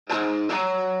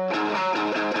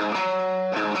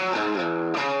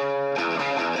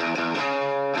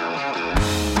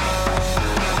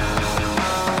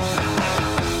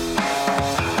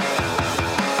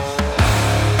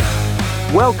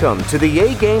Welcome to the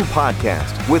A-Game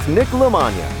Podcast with Nick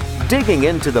LaMagna, digging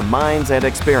into the minds and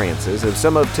experiences of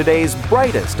some of today's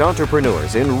brightest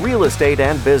entrepreneurs in real estate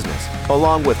and business,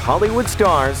 along with Hollywood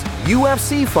stars,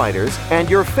 UFC fighters, and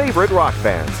your favorite rock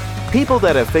bands. People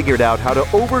that have figured out how to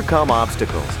overcome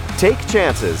obstacles, take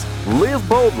chances, live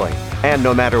boldly, and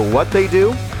no matter what they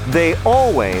do, they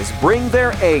always bring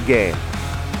their A-game.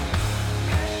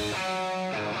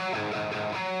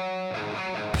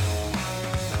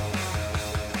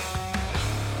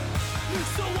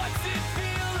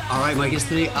 All right, my guest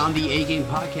today on the A-Game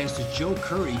Podcast is Joe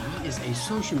Cury. He is a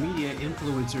social media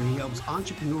influencer. He helps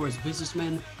entrepreneurs,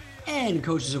 businessmen, and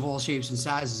coaches of all shapes and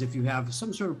sizes. If you have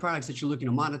some sort of products that you're looking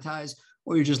to monetize,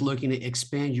 or you're just looking to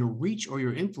expand your reach or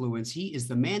your influence, he is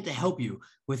the man to help you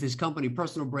with his company,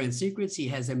 Personal Brand Secrets. He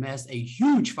has amassed a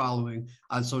huge following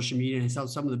on social media and has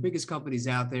helped some of the biggest companies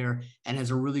out there, and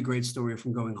has a really great story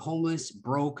from going homeless,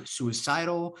 broke,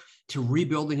 suicidal, to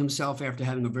rebuilding himself after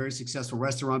having a very successful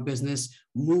restaurant business,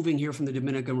 moving here from the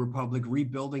Dominican Republic,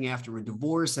 rebuilding after a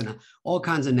divorce, and all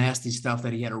kinds of nasty stuff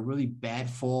that he had a really bad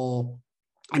fall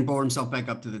and brought himself back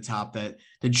up to the top. That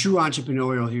the true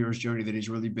entrepreneurial hero's journey that he's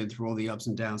really been through all the ups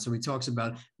and downs. So he talks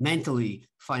about mentally,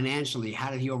 financially,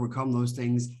 how did he overcome those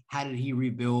things? How did he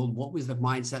rebuild? What was the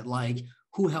mindset like?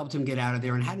 Who helped him get out of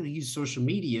there? And how did he use social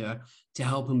media to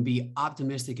help him be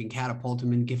optimistic and catapult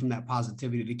him and give him that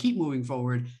positivity to keep moving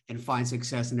forward and find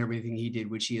success in everything he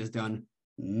did, which he has done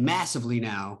massively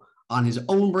now on his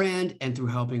own brand and through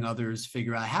helping others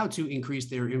figure out how to increase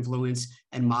their influence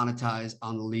and monetize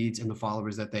on the leads and the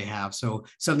followers that they have. So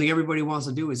something everybody wants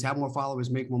to do is have more followers,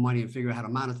 make more money, and figure out how to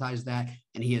monetize that.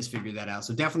 And he has figured that out.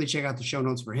 So definitely check out the show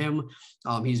notes for him.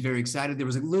 He's very excited. There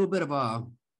was a little bit of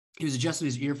he was adjusting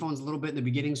his earphones a little bit in the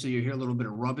beginning, so you hear a little bit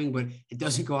of rubbing, but it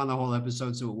doesn't go on the whole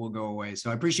episode, so it will go away.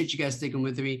 So I appreciate you guys sticking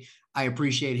with me. I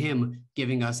appreciate him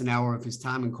giving us an hour of his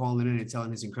time and calling in and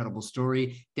telling his incredible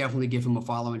story. Definitely give him a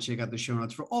follow and check out the show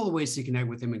notes for all the ways to connect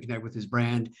with him and connect with his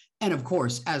brand. And of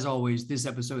course, as always, this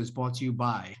episode is brought to you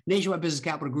by Nationwide Business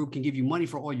Capital Group. Can give you money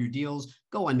for all your deals.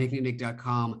 Go on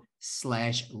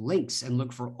nicknicknick.com/links and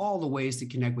look for all the ways to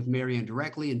connect with Marianne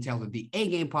directly and tell her the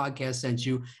A-Game Podcast sent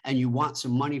you and you want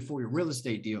some money for your real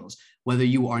estate deals. Whether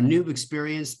you are new,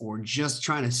 experienced, or just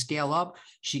trying to scale up,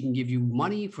 she can give you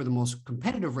money for the most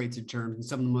competitive rates and terms and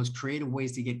some of the most creative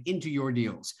ways to get into your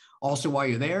deals. Also, while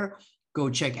you're there, go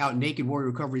check out Naked Warrior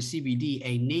Recovery CBD,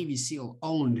 a Navy SEAL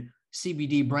owned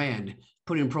CBD brand.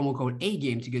 Put in promo code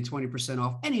A-Game to get 20%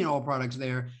 off any and all products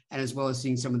there, and as well as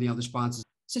seeing some of the other sponsors,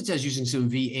 such as using some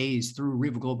VAs through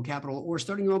Riva Global Capital or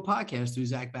starting your own podcast through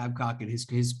Zach Babcock and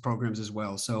his programs as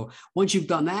well. So once you've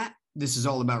done that, this is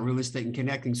all about real estate and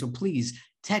connecting. So please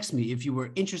text me if you were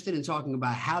interested in talking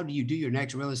about how do you do your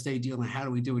next real estate deal and how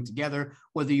do we do it together,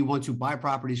 whether you want to buy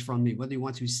properties from me, whether you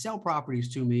want to sell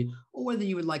properties to me, or whether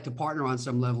you would like to partner on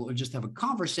some level or just have a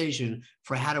conversation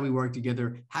for how do we work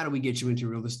together? How do we get you into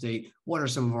real estate? What are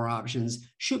some of our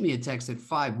options? Shoot me a text at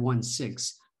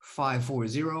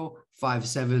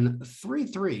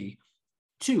 516-540-5733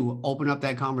 to open up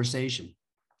that conversation.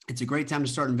 It's a great time to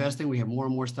start investing. We have more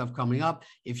and more stuff coming up.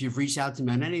 If you've reached out to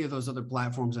me on any of those other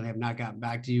platforms and I have not gotten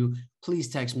back to you, please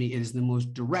text me. It is the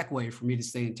most direct way for me to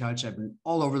stay in touch. I've been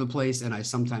all over the place and I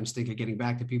sometimes think of getting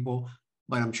back to people,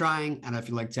 but I'm trying. And I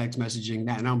feel like text messaging,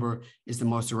 that number is the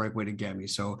most direct way to get me.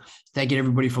 So thank you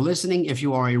everybody for listening. If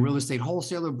you are a real estate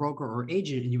wholesaler, broker, or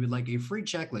agent, and you would like a free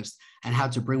checklist on how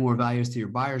to bring more values to your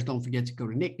buyers, don't forget to go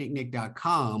to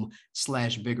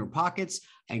nicknicknick.com/biggerpockets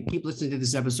and keep listening to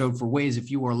this episode for ways if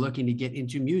you are looking to get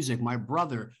into music. My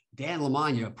brother, Dan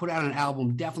LaMagna, put out an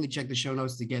album. Definitely check the show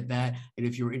notes to get that. And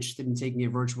if you're interested in taking a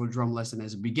virtual drum lesson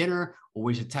as a beginner or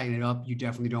ways to tighten it up, you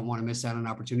definitely don't want to miss out on an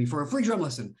opportunity for a free drum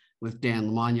lesson with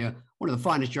Dan LaMagna, one of the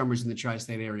finest drummers in the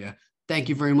tri-state area. Thank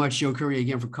you very much, Joe Cury,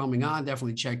 again for coming on.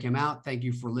 Definitely check him out. Thank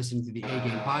you for listening to the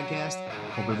A-Game Podcast.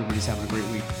 Hope everybody's having a great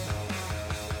week.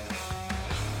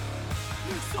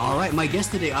 All right, my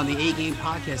guest today on the A-Game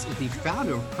Podcast is the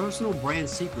founder of Personal Brand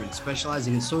Secrets,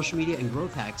 specializing in social media and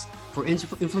growth hacks for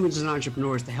influencers and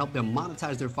entrepreneurs to help them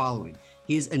monetize their following.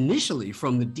 He is initially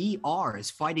from the DR, is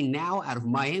fighting now out of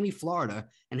Miami, Florida,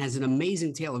 and has an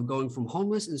amazing tale of going from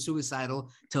homeless and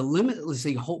suicidal to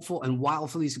limitlessly hopeful and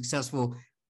wildly successful,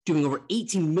 doing over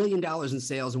 $18 million in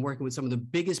sales and working with some of the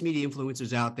biggest media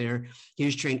influencers out there. He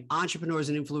has trained entrepreneurs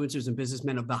and influencers and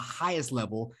businessmen of the highest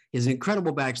level. He has an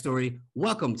incredible backstory.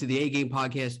 Welcome to the A-Game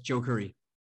Podcast, Joe Cury.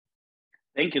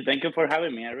 Thank you. Thank you for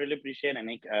having me. I really appreciate it,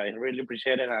 Nick. I really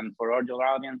appreciate it. And for all your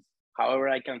audience, however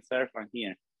I can serve from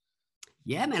here.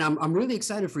 Yeah, man, I'm really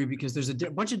excited for you because there's a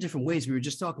bunch of different ways. We were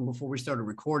just talking before we started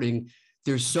recording.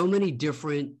 There's so many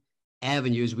different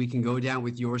avenues we can go down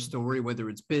with your story, whether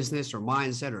it's business or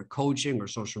mindset or coaching or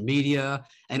social media.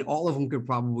 And all of them could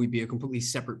probably be a completely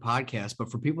separate podcast.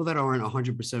 But for people that aren't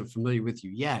 100% familiar with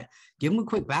you yet, give them a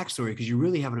quick backstory because you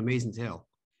really have an amazing tale.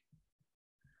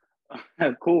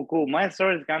 Cool. My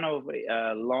story is kind of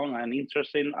long and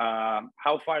interesting.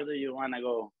 How far do you want to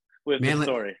go with the Man,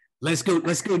 story? let's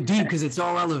go deep because it's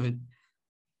all relevant.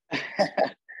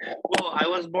 Well, I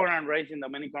was born and raised in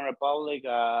Dominican Republic.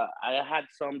 I had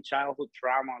some childhood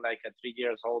trauma, like at 3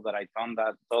 years old, that I thought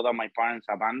that my parents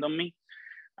abandoned me.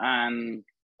 And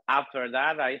after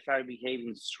that, I started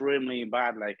behaving extremely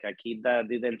bad, like a kid that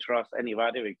didn't trust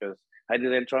anybody because I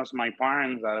didn't trust my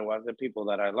parents. That was the people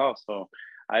that I love. So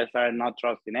I started not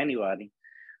trusting anybody.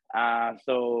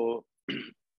 So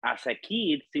as a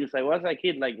kid, since I was a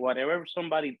kid, like whatever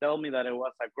somebody tell me that I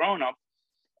was a grown up,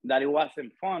 that it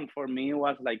wasn't fun for me, it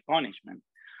was like punishment.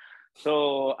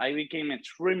 So I became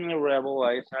extremely rebel.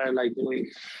 I started like doing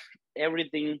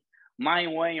everything my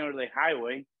way or the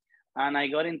highway, and I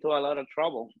got into a lot of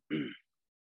trouble.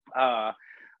 uh,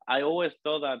 I always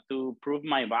thought that to prove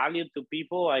my value to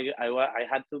people, I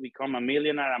had to become a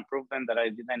millionaire and prove them that I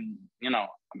didn't,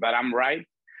 that I'm right.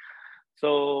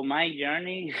 So my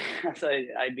journey, as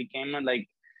I became like,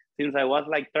 since I was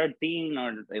like 13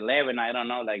 or 11, I don't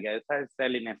know, like I started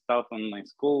selling stuff on my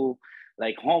school,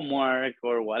 like homework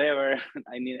or whatever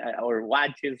or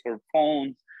watches or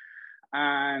phones.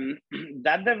 And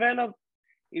that developed,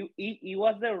 it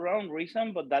was the wrong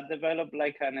reason, but that developed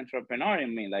like an entrepreneur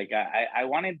in me. Like I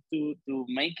wanted to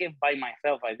make it by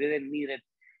myself. I didn't need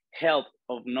help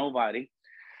of nobody.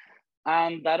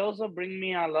 And that also bring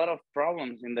me a lot of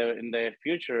problems in the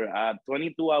future. At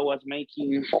 22, I was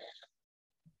making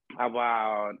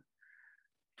about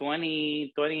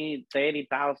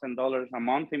 30,000 dollars a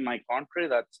month in my country.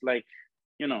 That's like,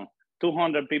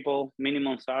 200 people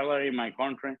minimum salary in my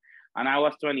country. And I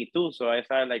was 22, so I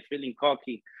started like feeling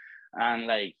cocky and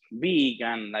like big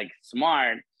and like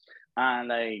smart. And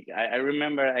like I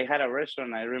remember I had a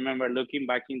restaurant. I remember looking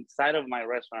back inside of my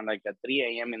restaurant like at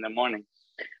 3 a.m. in the morning,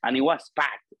 and it was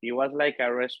packed. It was like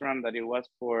a restaurant that it was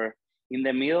for in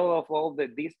the middle of all the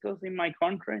discos in my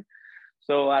country.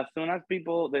 So as soon as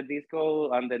the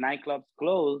disco and the nightclubs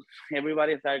closed,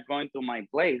 everybody started going to my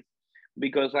place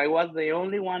because I was the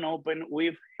only one open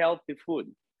with healthy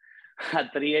food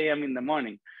at 3 a.m. in the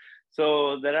morning.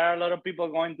 So there are a lot of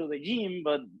people going to the gym,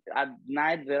 but at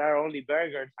night there are only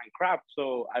burgers and crab.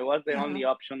 So I was the only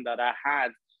option that I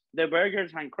had, the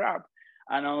burgers and crab,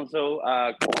 and also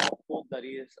food that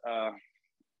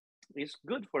is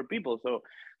good for people. So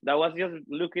that was just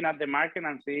looking at the market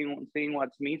and seeing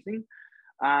what's missing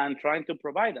and trying to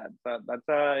provide that.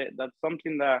 That's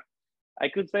something that I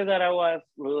could say that I was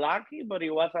lucky, but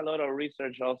it was a lot of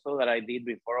research also that I did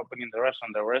before opening the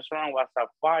restaurant. The restaurant was a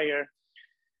fire.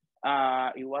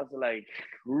 It was like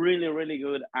really, really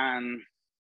good. And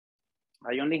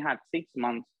I only had 6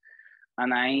 months.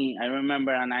 And I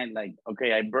remember, and I like,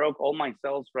 okay, I broke all my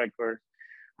sales records.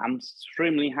 I'm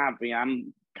extremely happy.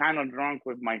 I'm kind of drunk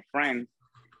with my friends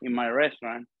in my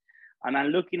restaurant. And I'm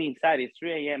looking inside, it's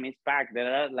 3 a.m., it's packed.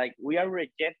 There are like, we are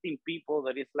rejecting people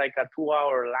that is like a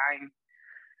 2-hour line.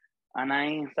 And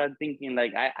I started thinking,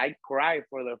 like, I cried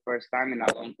for the first time in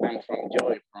a long time from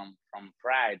joy, from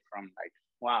pride, from like,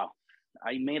 wow,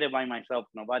 I made it by myself.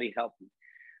 Nobody helped me.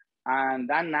 And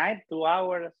that night, 2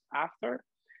 hours after,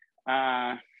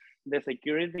 the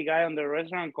security guy on the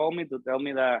restaurant called me to tell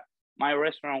me that my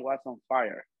restaurant was on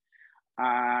fire.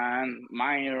 And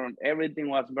everything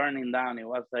was burning down. It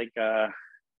was like, it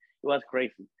was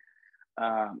crazy.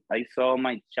 I saw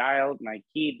my child, my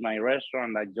kid, my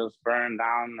restaurant that just burned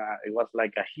down. It was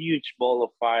like a huge ball of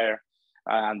fire.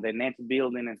 The next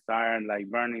building started like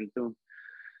burning too.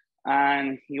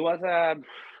 And it was a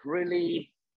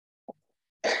really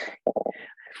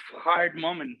hard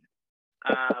moment.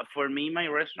 For me, my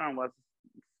restaurant was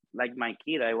like my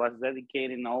kid. I was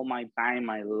dedicating all my time,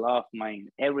 my love, my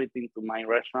everything to my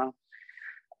restaurant.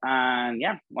 And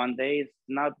yeah, one day it's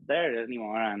not there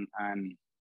anymore. And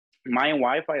my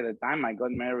wife at the time, I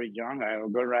got married young. I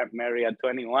got married at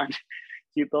 21.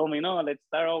 She told me, no, let's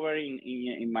start over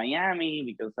in Miami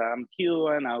because I'm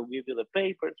Cuban. I'll give you the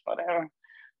papers, whatever.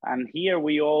 And here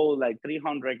we owe like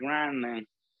 300 grand. And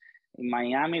in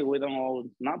Miami, we don't owe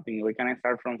nothing. We can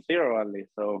start from zero at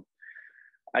least. So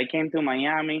I came to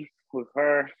Miami with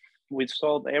her. We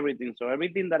sold everything. So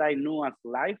everything that I knew as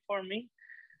life for me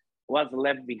was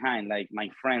left behind, like my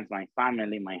friends, my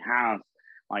family, my house,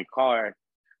 my car,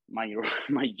 my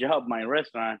job, my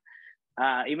restaurant,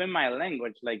 even my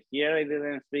language. Like here, I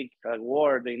didn't speak a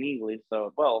word in English.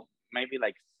 So, well, maybe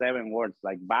like 7 words,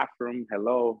 like bathroom,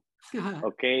 hello,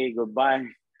 Okay, goodbye.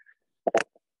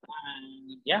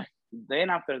 And yeah, then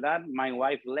after that, my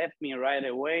wife left me right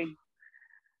away,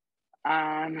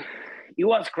 and it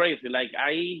was crazy. Like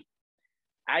I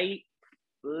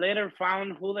later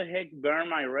found who the heck burned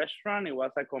my restaurant. It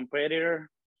was a competitor,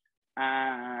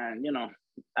 and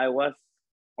I was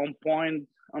on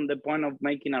the point of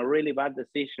making a really bad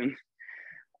decision,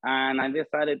 and I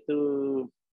decided to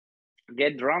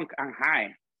get drunk and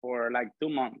high for like 2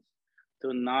 months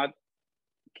to not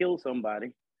kill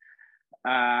somebody.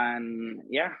 And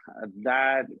yeah,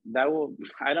 that will,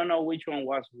 I don't know which one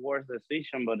was worse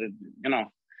decision, but you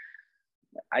know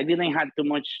I didn't have too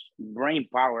much brain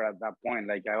power at that point.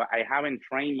 Like I haven't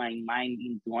trained my mind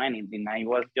into anything. I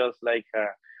was just like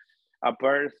a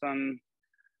person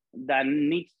that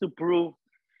needs to prove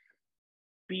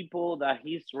people that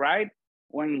he's right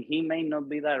when he may not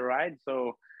be that right.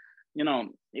 So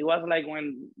it was like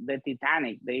when the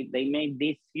Titanic, they made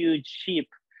this huge ship,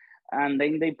 and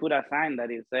then they put a sign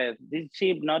that it says, "This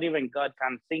ship, not even God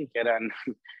can sink it," and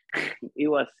it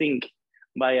was sink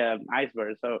by an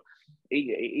iceberg. So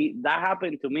that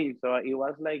happened to me. So it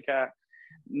was like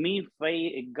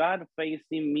God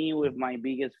facing me with my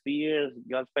biggest fears,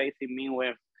 God facing me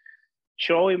with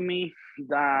showing me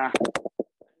that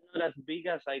I'm not as big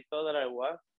as I thought that I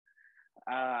was,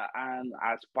 and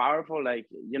as powerful, like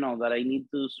that I need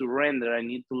to surrender, I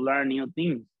need to learn new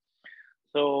things.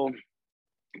 So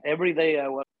every day I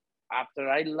was, after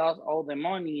I lost all the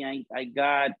money, I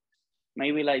got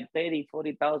maybe like 30,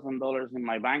 $40,000 in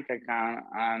my bank account,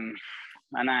 and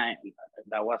I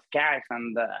that was cash,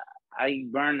 and I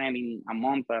burned it in a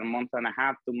month and a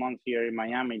half, 2 months here in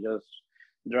Miami, just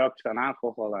drugs and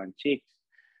alcohol and chicks.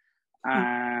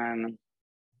 And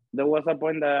there was a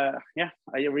point that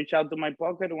I reached out to my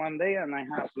pocket one day, and I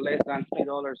have less than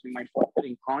 $3 in my pocket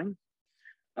in coins,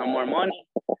 no more money,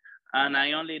 and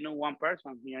I only knew one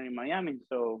person here in Miami.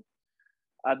 So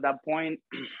at that point,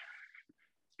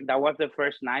 that was the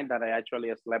first night that I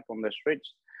actually slept on the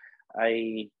streets.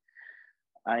 I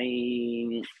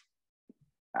I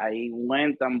I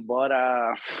went and bought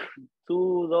a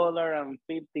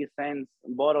 $2.50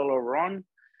 bottle of rum.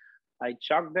 I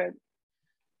chugged it,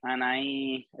 and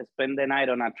I spent the night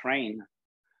on a train.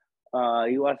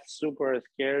 It was super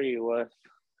scary. It was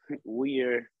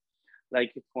weird.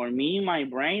 Like for me, my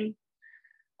brain,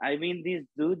 I've been this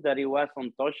dude that it was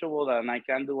untouchable and I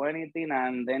can't do anything.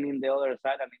 And then in the other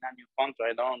side, I'm in a new country.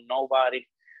 I don't know nobody,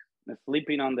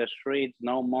 sleeping on the streets,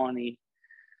 no money,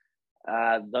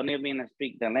 don't even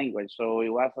speak the language. So it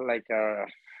was like a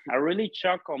really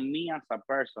shock on me as a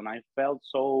person. I felt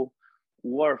so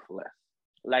worthless.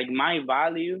 Like my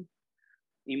value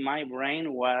in my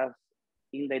brain was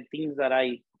in the things that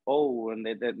I own,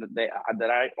 that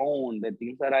I own, the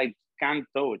things that I can't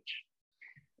touch.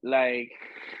 Like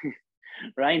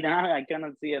right now, I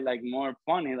cannot see it like more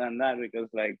funny than that, because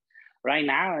like right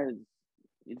now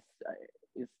it's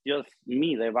it's just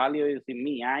me. The value is in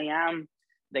me. I am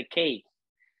the cake.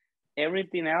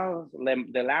 Everything else, the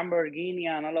Lamborghini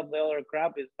and all of the other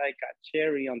crap, is like a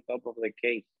cherry on top of the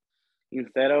cake.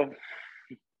 Instead of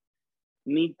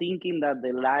me thinking that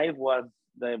the life was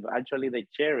actually the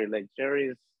cherry. The cherry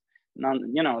is not,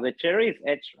 the cherry is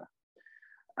extra.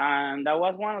 And that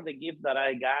was one of the gifts that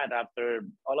I got after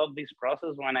all of this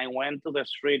process. When I went to the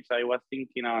streets, I was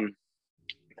thinking on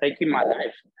taking my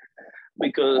life,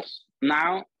 because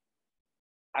now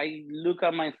I look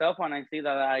at myself and I see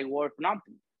that I worth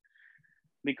nothing,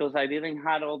 because I didn't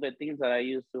have all the things that I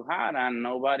used to have, and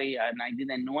I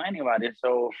didn't know anybody.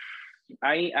 So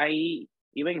I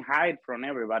even hide from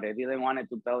everybody. I didn't want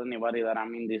to tell anybody that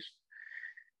I'm in this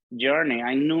journey.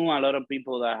 I knew a lot of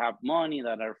people that have money,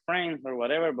 that are friends or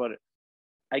whatever, but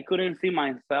I couldn't see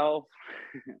myself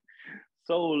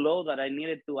so low that I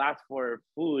needed to ask for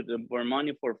food, for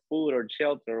money for food or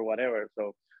shelter or whatever.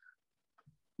 So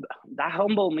that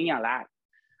humbled me a lot.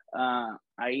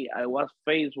 I was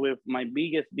faced with my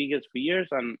biggest fears,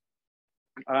 and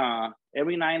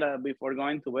every night before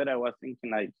going to bed, I was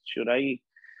thinking like, should I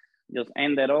just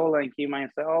end it all and keep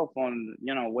myself on,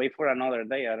 wait for another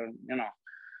day? I don't.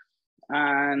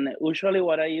 And usually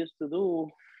what I used to do,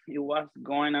 it was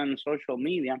going on social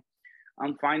media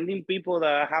and finding people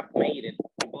that have made it,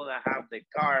 people that have the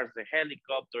cars, the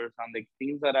helicopters, and the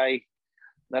things that I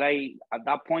at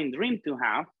that point dreamed to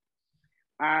have.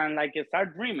 And like I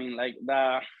start dreaming like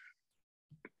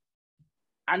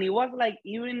and it was like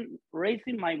even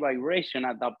raising my vibration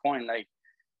at that point. Like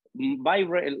like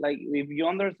if you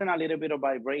understand a little bit of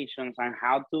vibrations and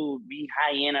how to be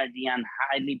high energy and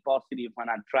highly positive and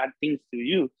attract things to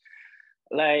you,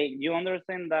 like you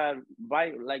understand that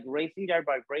by like raising your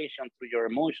vibration through your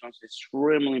emotions is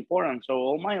extremely important. So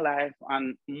all my life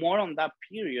and more on that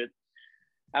period,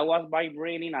 I was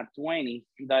vibrating at 20.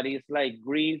 That is like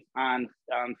grief and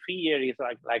fear is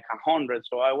like 100.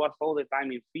 So I was all the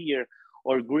time in fear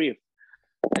or grief.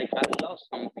 Like I lost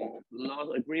something.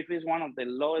 Grief is one of the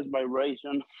lowest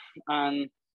vibration. And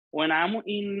when I'm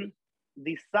in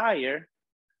desire,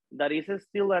 that is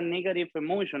still a negative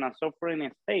emotion, a suffering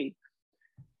state.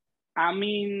 I'm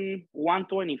in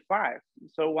 125.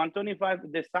 So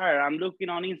 125 desire. I'm looking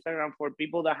on Instagram for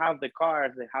people that have the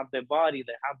cars, they have the body,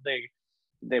 they have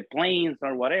the planes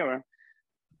or whatever.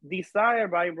 Desire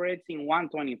vibrates in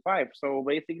 125. So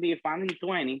basically, if I'm in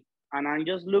 20 and I'm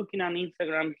just looking on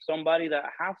Instagram, somebody that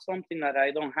have something that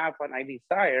I don't have and I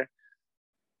desire,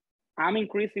 I'm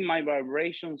increasing my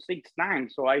vibration 6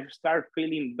 times. So I start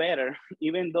feeling better,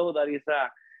 even though that is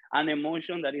an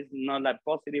emotion that is not a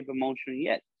positive emotion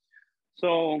yet.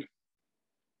 So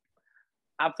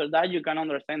after that, you can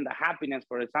understand the happiness,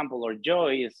 for example, or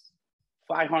joy is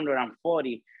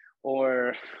 540,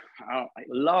 or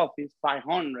love is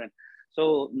 500.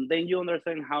 So then you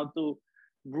understand how to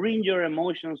bring your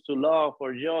emotions to love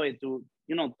or joy to,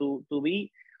 to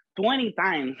be 20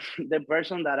 times the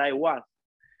person that I was.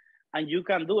 And you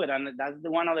can do it. And that's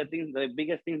one of the things, the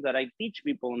biggest things that I teach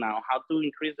people now, how to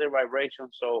increase their vibration.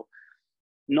 So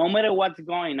no matter what's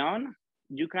going on,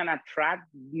 you can attract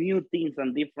new things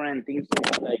and different things,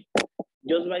 like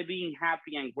just by being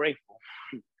happy and grateful.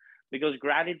 Because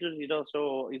gratitude is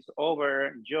also is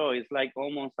over joy. It's like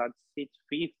almost at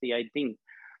 650, I think.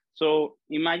 So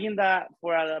imagine that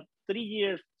for 3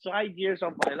 years, 5 years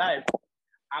of my life,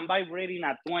 I'm vibrating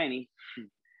at 20,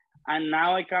 and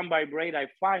now I can vibrate at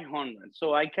 500.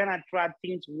 So I can attract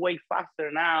things way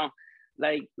faster now,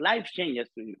 like life changes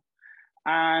to you.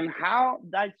 And how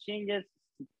that change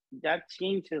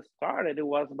started, it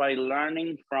was by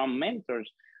learning from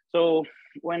mentors. So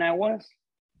when I was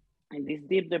in this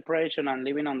deep depression and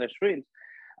living on the streets,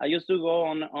 I used to go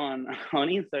on on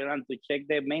Instagram to check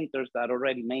the mentors that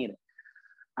already made it,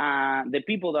 the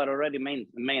people that already made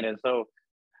it. So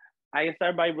I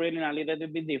started vibrating a little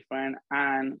bit different.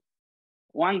 And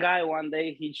one guy one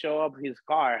day he showed up his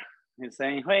car. He's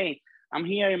saying, "Hey, I'm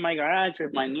here in my garage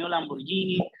with my new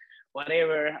Lamborghini,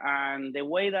 whatever." And the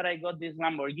way that I got this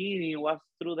Lamborghini was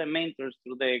through the mentors,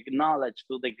 through the knowledge,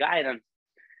 through the guidance.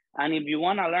 And if you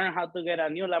want to learn how to get a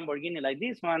new Lamborghini like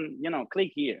this one,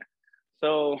 click here.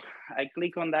 So I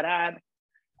click on that ad,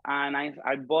 and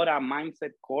I bought a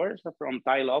mindset course from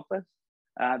Ty Lopez,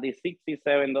 the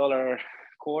 $67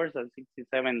 course of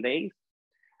 67 days.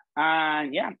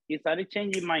 And yeah, it started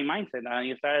changing my mindset.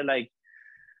 And it started like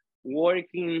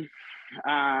working,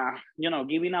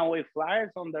 giving away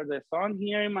flyers under the sun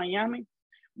here in Miami.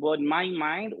 But my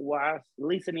mind was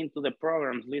listening to the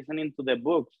programs, listening to the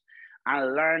books,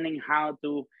 and learning how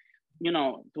to,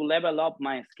 to level up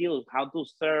my skills, how to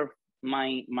serve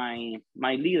my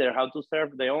leader, how to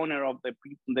serve the owner of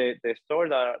the store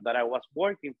that I was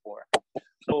working for.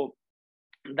 So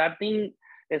that thing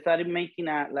started making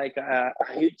a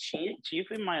huge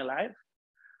shift in my life.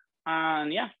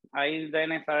 And yeah, I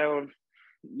then started,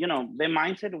 the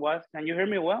mindset was, can you hear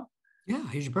me well? Yeah,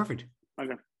 here's you perfect.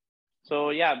 Okay.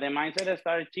 So yeah, the mindset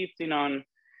started shifting on,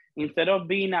 instead of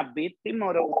being a victim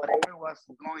or whatever was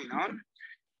going on,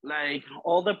 like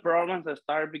all the problems that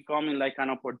started becoming like an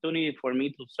opportunity for me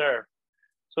to serve.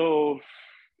 So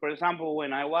for example,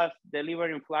 when I was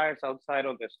delivering flyers outside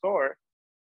of the store,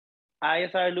 I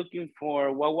started looking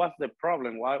for what was the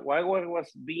problem. Why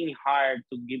was being hired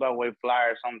to give away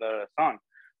flyers on the sun?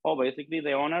 Oh, basically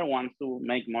the owner wants to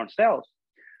make more sales.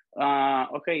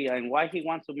 Okay, and why he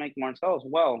wants to make more sales?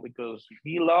 Well, because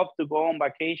he loved to go on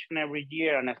vacation every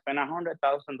year and spend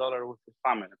 $100,000 with his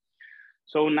family.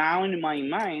 So now in my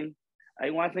mind,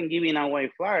 I wasn't giving away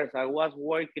flyers. I was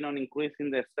working on increasing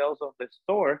the sales of the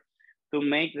store to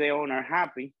make the owner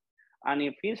happy. And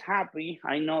if he's happy,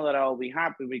 I know that I'll be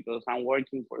happy because I'm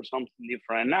working for something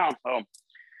different now. So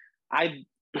I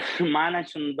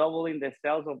managed on doubling the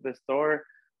sales of the store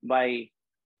by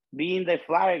being the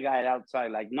flyer guy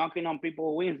outside, like knocking on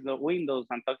people's windows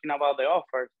and talking about the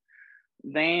offers.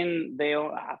 Then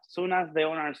as soon as the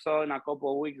owner saw in a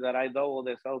couple of weeks that I doubled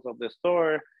the sales of the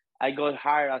store, I got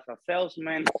hired as a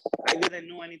salesman. I didn't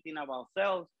know anything about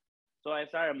sales, so I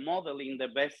started modeling the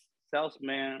best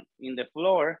salesman in the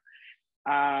floor.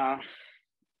 Uh,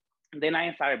 then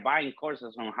I started buying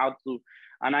courses on how to,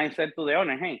 and I said to the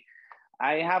owner, "Hey,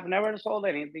 I have never sold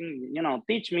anything,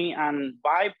 teach me and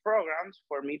buy programs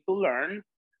for me to learn.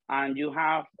 And you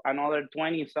have another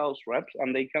 20 sales reps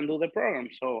and they can do the program."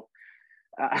 So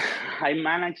uh, I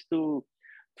managed to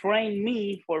train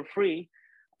me for free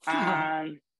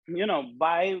and,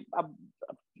 buy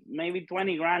maybe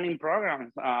 20 grand in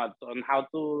programs on how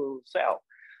to sell.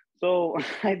 So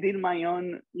I did my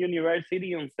own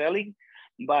university on selling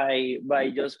by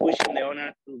just pushing the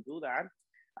owner to do that.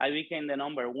 I became the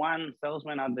number one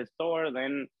salesman at the store.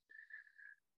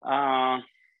 Uh,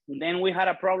 then we had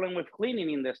a problem with cleaning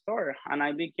in the store, and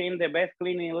I became the best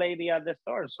cleaning lady at the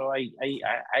store. So I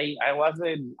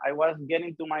was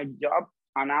getting to my job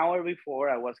an hour before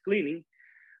I was cleaning,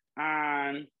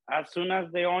 and as soon as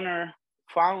the owner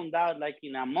found out, like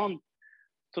in a month,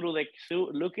 through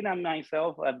looking at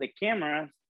myself at the cameras,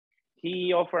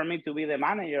 he offered me to be the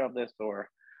manager of the store.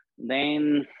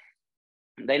 Then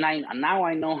now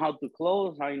I know how to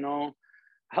close. I know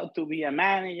how to be a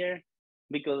manager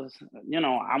because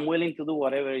I'm willing to do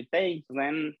whatever it takes.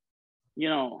 Then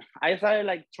I started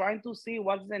like trying to see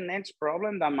what's the next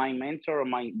problem that my mentor or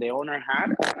the owner had,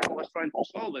 and I was trying to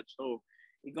solve it. So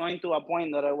going to a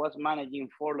point that I was managing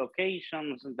 4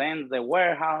 locations, then the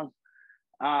warehouse,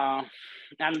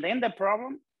 and then the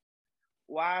problem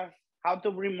was how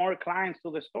to bring more clients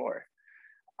to the store.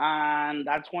 And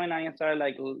that's when I started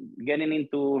like getting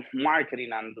into marketing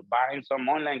and buying some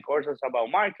online courses about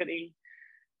marketing,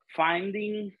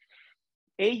 finding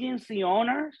agency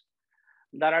owners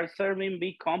that are serving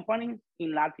big companies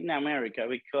in Latin America,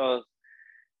 because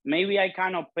maybe I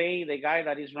cannot pay the guy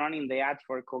that is running the ads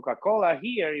for Coca-Cola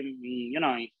here in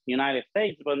United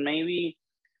States, but maybe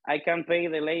I can pay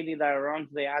the lady that runs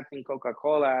the ads in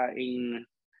Coca-Cola in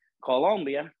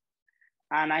Colombia.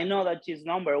 And I know that she's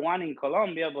number one in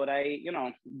Colombia, but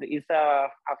it's a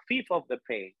fifth of the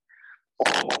pay.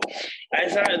 So I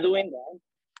started doing that.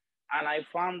 And I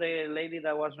found the lady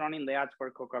that was running the ads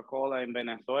for Coca-Cola in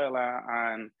Venezuela.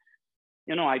 And,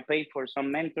 I paid for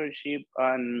some mentorship.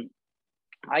 And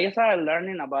I started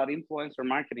learning about influencer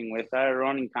marketing. We started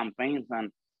running campaigns. And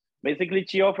basically,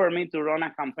 she offered me to run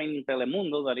a campaign in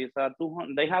Telemundo that is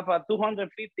they have a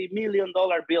 $250 million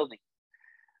building.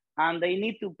 And they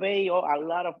need to pay a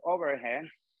lot of overhead.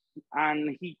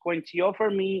 And when she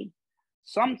offered me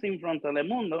something from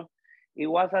Telemundo, it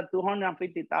was a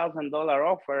 $250,000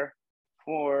 offer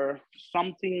for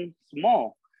something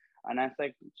small. And I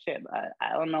said, shit,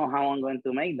 I don't know how I'm going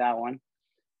to make that one.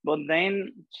 But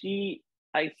then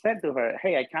I said to her,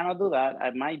 hey, I cannot do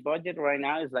that. My budget right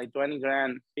now is like 20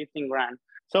 grand, 15 grand.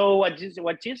 So what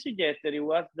she suggested, it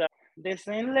was that the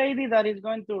same lady that is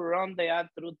going to run the ad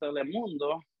through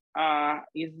Telemundo,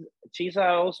 she's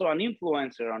also an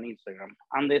influencer on Instagram,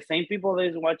 and the same people that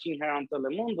is watching her on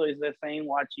Telemundo is the same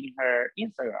watching her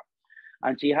Instagram,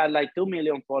 and she had like 2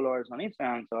 million followers on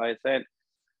Instagram. So I said,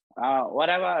 what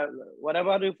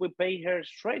about if we pay her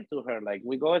straight to her? Like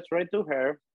we go straight to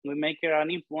her, we make her an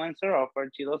influencer offer.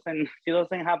 She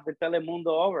doesn't have the Telemundo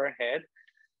overhead,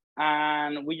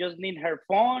 and we just need her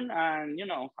phone and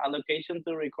a location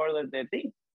to record the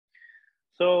thing.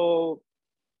 So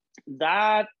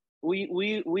that we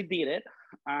did it,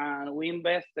 and we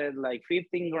invested like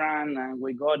 15 grand, and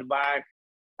we got back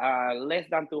less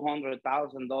than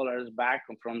 $200,000 back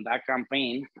from that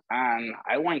campaign. And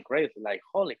I went crazy, like,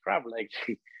 holy crap, like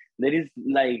there is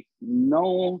like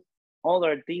no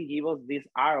other thing give us this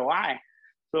ROI.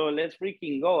 So let's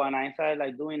freaking go. And I started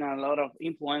like doing a lot of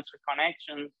influencer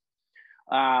connections.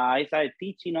 I started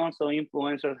teaching also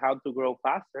influencers how to grow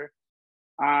faster.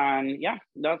 And yeah,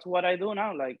 that's what I do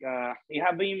now. Like it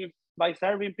have been by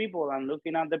serving people and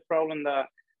looking at the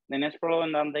next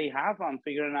problem that they have, and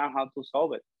figuring out how to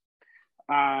solve it.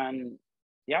 And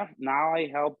yeah, now I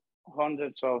help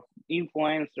hundreds of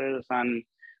influencers and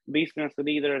business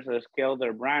leaders scale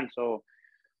their brand. So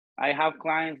I have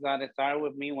clients that started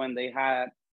with me when they had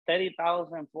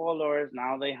 30,000 followers.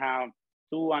 Now they have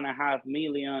 2.5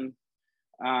 million.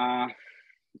 I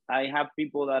have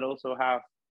people that also have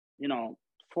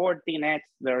 14x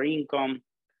their income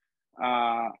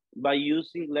by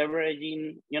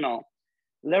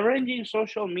leveraging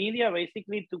social media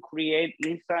basically to create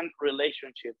instant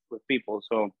relationships with people.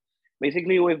 So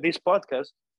basically with this podcast,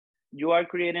 you are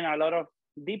creating a lot of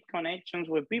deep connections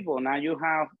with people. Now you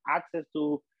have access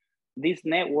to this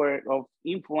network of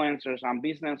influencers and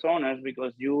business owners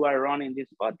because you are running this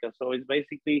podcast. So it's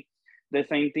basically the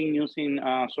same thing using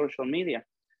social media.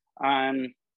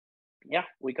 And yeah,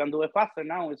 we can do it faster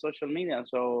now with social media.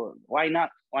 So why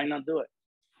not do it?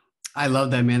 I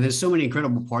love that, man. There's so many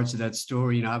incredible parts of that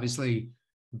story. Obviously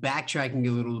backtracking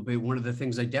a little bit, one of the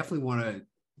things I definitely want to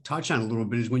touch on a little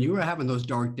bit is when you were having those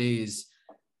dark days,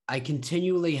 I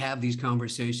continually have these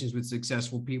conversations with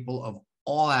successful people of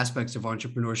all aspects of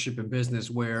entrepreneurship and business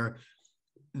where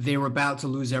they were about to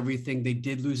lose everything. They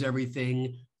did lose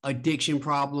everything. addiction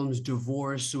problems,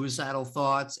 divorce, suicidal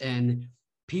thoughts, and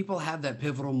people have that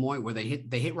pivotal point where they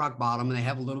hit rock bottom and they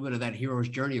have a little bit of that hero's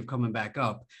journey of coming back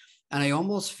up. And I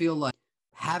almost feel like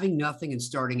having nothing and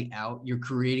starting out, you're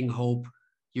creating hope,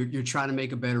 you're trying to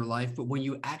make a better life. But when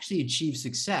you actually achieve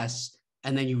success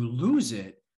and then you lose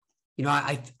it, you know,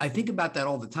 I think about that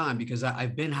all the time because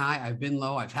I've been high, I've been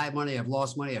low, I've had money, I've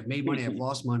lost money, I've made money, I've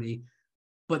lost money.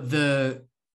 But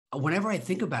whenever I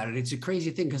think about it, it's a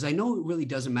crazy thing because I know it really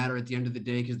doesn't matter at the end of the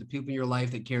day because the people in your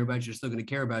life that care about you are still going to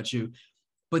care about you.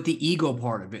 But the ego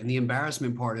part of it and the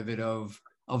embarrassment part of it of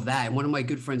that. And one of my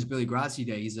good friends, Billy Grazie,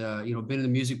 he's been in the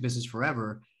music business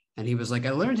forever. And he was like,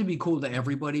 I learned to be cool to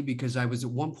everybody because I was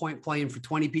at one point playing for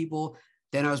 20 people.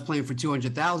 Then I was playing for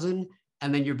 200,000.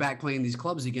 And then you're back playing these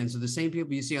clubs again. So the same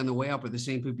people you see on the way up are the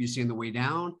same people you see on the way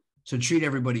down. So treat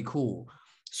everybody cool.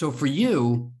 So for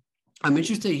you, I'm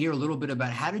interested to hear a little bit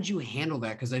about how did you handle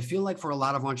that? Because I feel like for a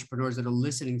lot of entrepreneurs that are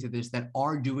listening to this that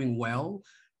are doing well,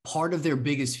 part of their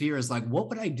biggest fear is like, what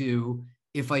would I do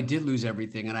if I did lose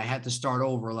everything and I had to start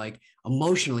over? Like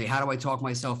emotionally, how do I talk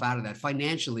myself out of that?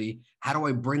 Financially, how do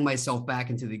I bring myself back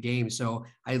into the game? So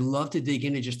I'd love to dig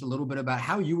into just a little bit about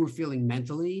how you were feeling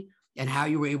mentally and how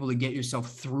you were able to get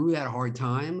yourself through that hard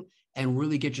time and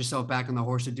really get yourself back on the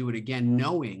horse to do it again,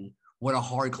 knowing what a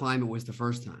hard climb it was the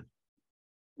first time.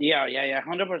 Yeah,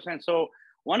 100%. So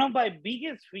one of my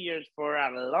biggest fears for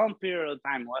a long period of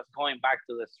time was going back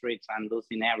to the streets and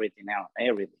losing everything else,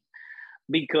 everything,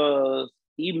 because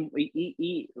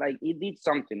it did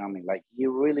something on me. Like he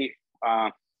really,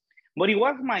 but it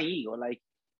was my ego. Like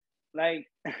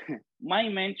my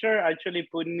mentor actually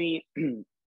put me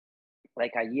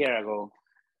like a year ago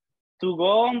to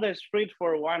go on the street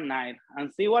for one night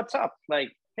and see what's up.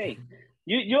 Like, hey,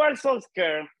 you are so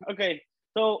scared. Okay,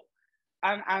 so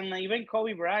and even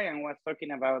Kobe Bryant was talking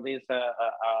about this a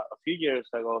few years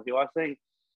ago. He was saying,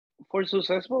 for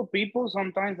successful people,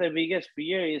 sometimes the biggest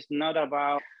fear is not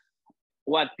about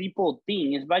what people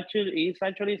think. It's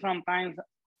actually sometimes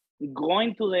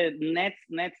going to the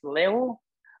next level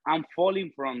and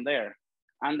falling from there.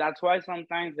 And that's why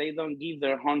sometimes they don't give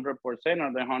their 100% or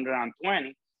the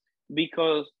 120,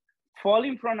 because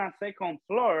falling from a second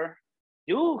floor,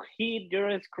 you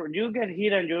get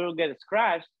hit and you get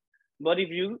scratched. But if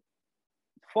you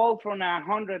fall from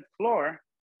 100th floor,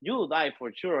 you die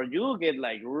for sure. You get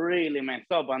like really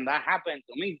messed up, and that happened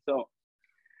to me. So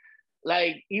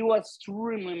like it was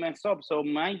extremely messed up. So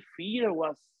my fear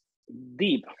was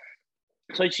deep.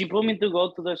 So she put me to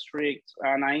go to the streets,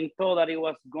 and I thought that I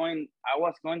was going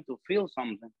to feel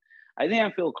something. I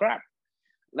didn't feel crap.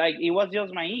 Like it was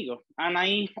just my ego. And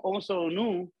I also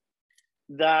knew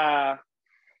that,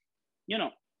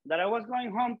 that I was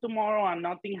going home tomorrow and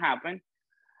nothing happened.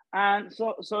 And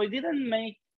so it didn't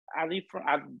make a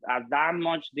that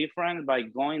much difference by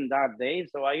going that day.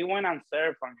 So I went and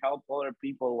served and help other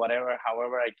people,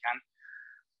 however I can.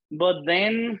 But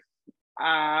then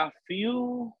a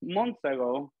few months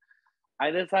ago, I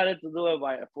decided to do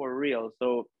it for real.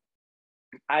 So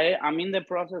I'm in the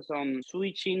process on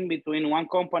switching between one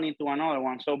company to another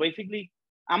one. So basically,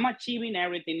 I'm achieving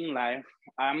everything in life.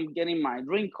 I'm getting my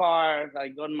dream cars. I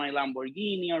got my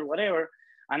Lamborghini or whatever,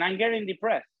 and I'm getting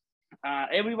depressed.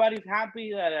 Everybody's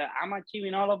happy that I'm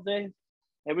achieving all of this.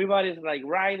 Everybody's like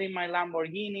riding my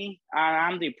Lamborghini, and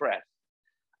I'm depressed.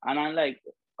 And I'm like,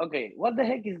 okay, what the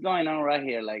heck is going on right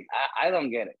here? Like, I don't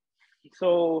get it.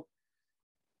 So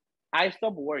I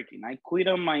stopped working. I quit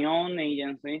on my own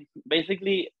agency.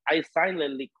 Basically, I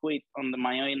silently quit on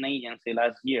my own agency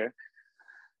last year.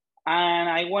 And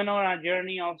I went on a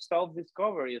journey of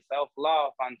self-discovery,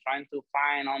 self-love, and trying to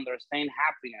understand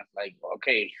happiness. Like,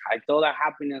 okay, I thought that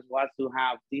happiness was to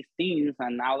have these things,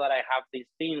 and now that I have these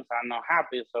things, I'm not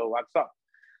happy. So what's up?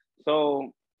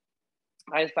 So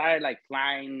I started like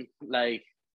flying like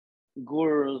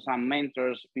gurus and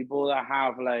mentors, people that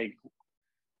have like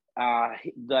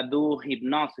that do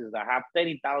hypnosis, that have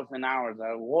 30,000 hours, that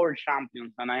are world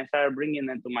champions, and I started bringing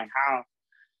them to my house.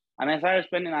 And I started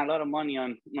spending a lot of money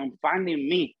on finding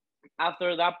me.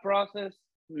 After that process,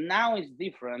 now it's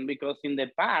different, because in the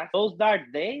past, those dark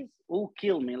days will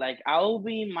kill me. Like I'll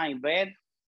be in my bed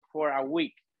for a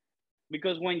week,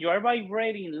 because when you are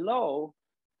vibrating low,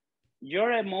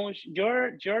 your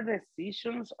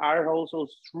decisions are also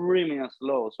extremely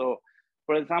slow. So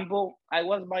for example, I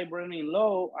was vibrating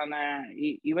low, and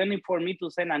even for me to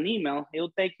send an email, it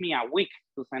will take me a week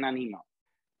to send an email.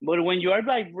 But when you are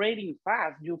vibrating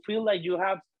fast, you feel like you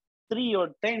have 3 or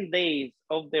 10 days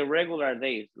of the regular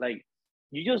days. Like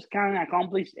you just can't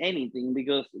accomplish anything,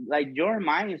 because like your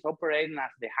mind is operating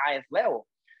at the highest level.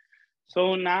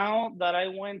 So now that I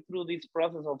went through this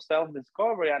process of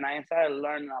self-discovery and I started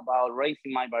learning about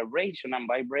raising my vibration and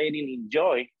vibrating in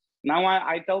joy, now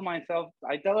I tell myself,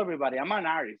 I tell everybody, I'm an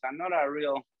artist. I'm not a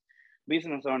real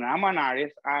business owner. I'm an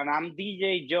artist and I'm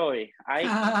DJ Joy.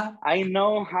 I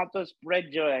know how to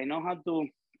spread joy. I know how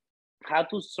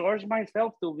to source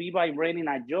myself to be vibrating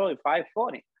at joy.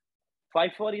 540.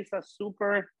 540 is a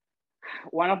super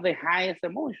one of the highest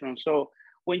emotions. So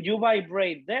when you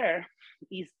vibrate there,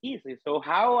 it's easy. So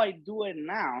how I do it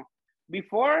now,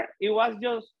 before it was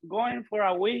just going for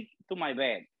a week to my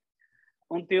bed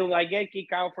until I get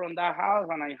kicked out from that house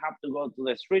and I have to go to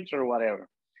the streets or whatever.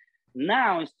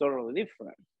 Now it's totally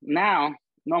different. Now,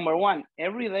 number one,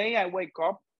 every day I wake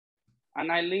up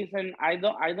and I listen. I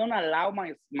don't allow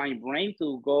my brain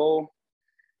to go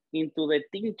into the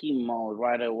thinking mode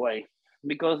right away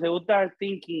because they will start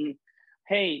thinking,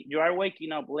 hey, you are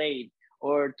waking up late,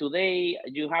 or today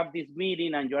you have this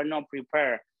meeting and you are not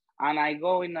prepared. And I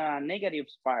go in a negative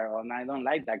spiral and I don't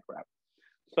like that crap.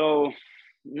 So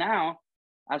now,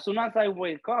 as soon as I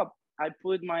wake up, I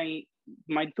put my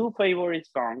two favorite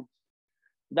songs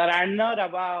that are not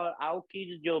about I'll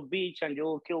kill your bitch and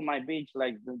you'll kill my bitch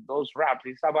like those raps.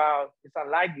 It's a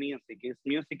light music. It's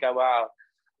music about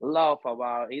love,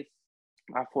 about it's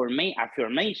for me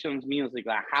affirmations music,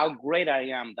 like how great I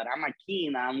am, that I'm a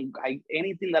king.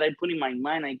 Anything that I put in my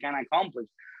mind I can accomplish.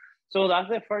 So that's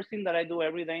the first thing that I do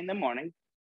every day in the morning.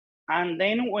 And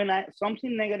then when I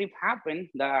something negative happened,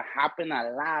 that happened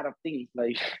a lot of things.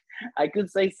 Like I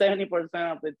could say 70%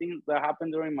 of the things that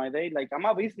happen during my day. Like I'm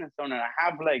a business owner.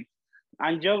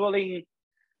 I'm juggling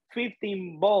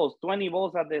 15 balls, 20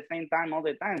 balls at the same time all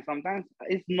the time. Sometimes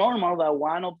it's normal that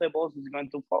one of the balls is going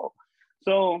to fall.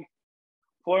 So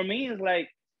for me, it's like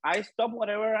I stop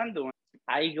whatever I'm doing.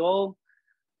 I go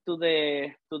to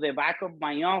the back of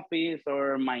my office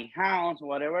or my house,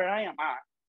 whatever I am at.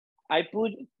 I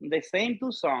put the same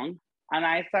two songs and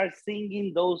I start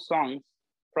singing those songs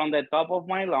from the top of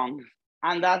my lungs.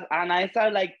 And I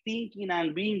start like thinking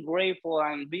and being grateful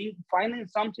and being finding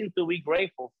something to be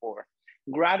grateful for.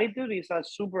 Gratitude is a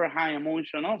super high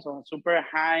emotion, also a super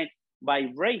high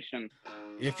vibration.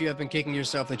 If you have been kicking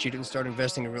yourself that you didn't start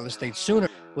investing in real estate sooner,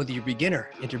 whether you're beginner,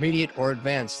 intermediate, or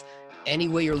advanced, any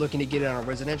way you're looking to get it on a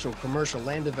residential, commercial,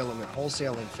 land development,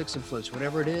 wholesaling, fix and flips,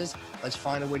 whatever it is, let's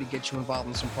find a way to get you involved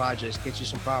in some projects, get you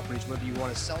some properties, whether you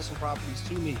want to sell some properties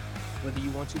to me, whether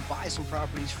you want to buy some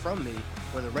properties from me,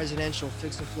 whether residential,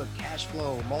 fix and flip, cash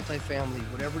flow, multifamily,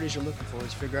 whatever it is you're looking for,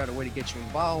 let's figure out a way to get you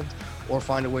involved or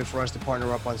find a way for us to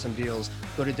partner up on some deals.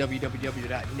 Go to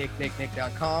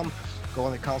www.nicknicknick.com. Go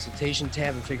on the consultation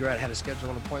tab and figure out how to schedule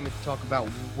an appointment to talk about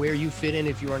where you fit in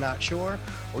if you are not sure,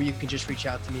 or you can just reach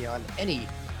out to me on any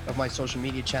of my social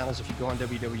media channels. If you go on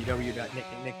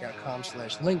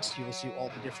www.nicknicknick.com/links, you will see all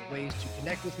the different ways to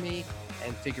connect with me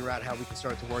and figure out how we can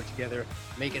start to work together,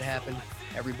 make it happen.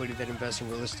 Everybody that invests in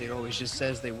real estate always just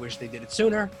says they wish they did it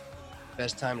sooner.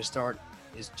 Best time to start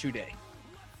is today.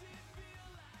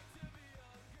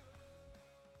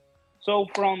 So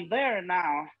from there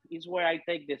now is where I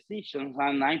take decisions,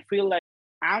 and I feel like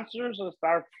answers will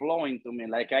start flowing to me.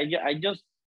 Like I just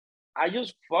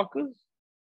focus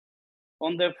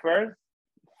on the first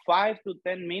 5 to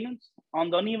 10 minutes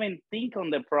and don't even think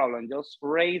on the problem. Just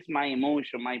raise my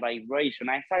emotion, my vibration.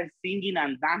 I start singing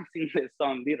and dancing the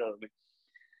song literally.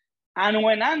 And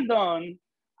when I'm done,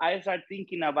 I start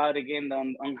thinking about again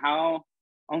on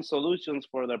solutions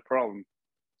for the problem.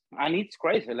 And it's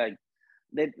crazy. Like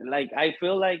I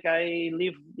feel like I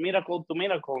live miracle to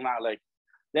miracle now. Like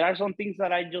there are some things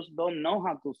that I just don't know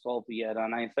how to solve yet.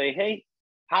 And I say, hey,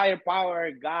 higher power,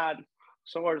 God,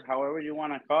 source, however you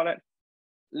want to call it,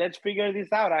 let's figure this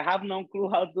out. I have no clue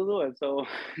how to do it. So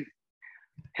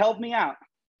help me out.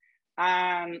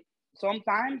 And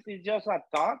sometimes it's just a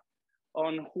thought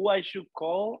on who I should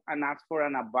call and ask for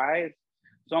an advice.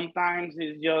 Sometimes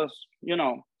it's just,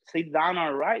 sit down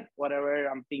and write whatever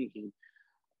I'm thinking.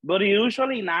 But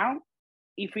usually now,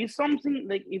 if it's something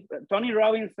like if Tony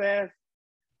Robbins says,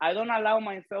 I don't allow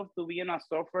myself to be in a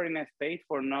suffering state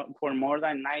for more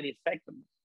than 90 seconds.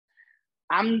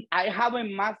 I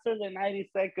haven't mastered the 90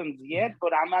 seconds yet,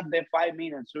 but I'm at the 5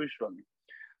 minutes usually.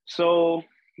 So,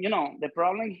 the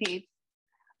problem hits.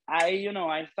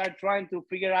 I start trying to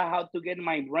figure out how to get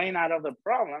my brain out of the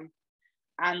problem.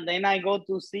 And then I go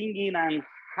to singing and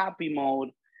happy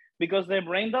mode because the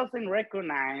brain doesn't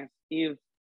recognize if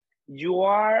you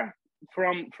are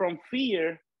from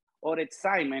fear or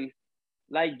excitement,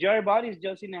 like your body is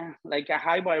just in a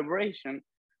high vibration,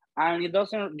 and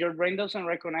your brain doesn't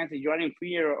recognize that you are in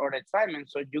fear or excitement,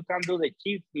 so you can do the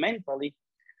shift mentally.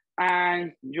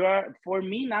 And for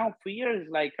me now, fear is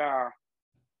like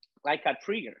like a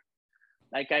trigger.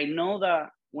 Like I know that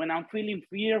when I'm feeling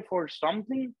fear for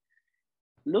something,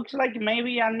 looks like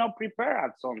maybe I'm not prepared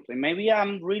at something. Maybe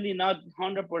I'm really not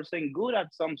 100% good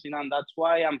at something, and that's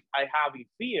why I have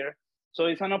fear. So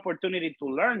it's an opportunity to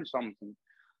learn something.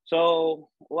 So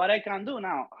what I can do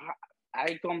now,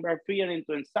 I convert fear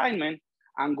into excitement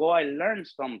and go and learn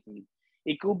something.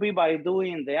 It could be by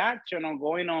doing the action or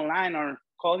going online or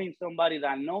calling somebody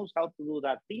that knows how to do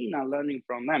that thing and learning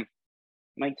from them.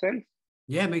 Make sense?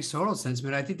 Yeah, it makes total sense,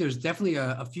 man. I think there's definitely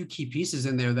a few key pieces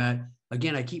in there that,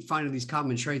 again, I keep finding these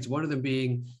common traits. One of them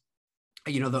being,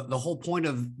 the whole point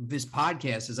of this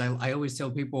podcast is I always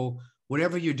tell people,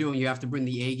 whatever you're doing, you have to bring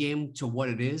the A game to what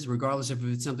it is, regardless if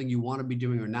it's something you want to be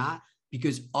doing or not,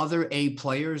 because other A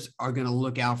players are going to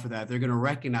look out for that. They're going to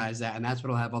recognize that, and that's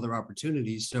what'll have other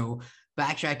opportunities. So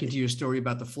backtracking to your story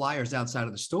about the flyers outside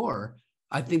of the store,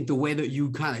 I think the way that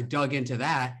you kind of dug into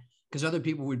that, because other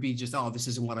people would be just, oh, this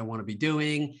isn't what I want to be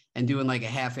doing and doing like a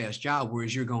half-ass job.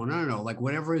 Whereas you're going, no, like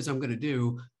whatever it is I'm going to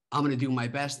do, I'm going to do my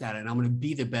best at it and I'm going to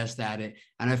be the best at it.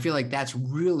 And I feel like that's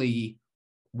really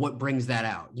what brings that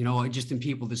out, just in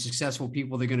people, the successful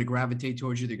people, they're going to gravitate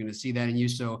towards you. They're going to see that in you.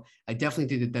 So I definitely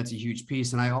think that that's a huge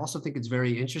piece. And I also think it's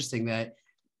very interesting that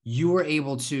you were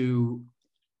able to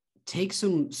take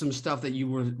some stuff that you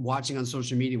were watching on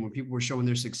social media when people were showing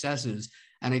their successes.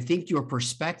 And I think your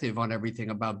perspective on everything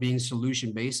about being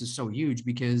solution-based is so huge,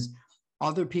 because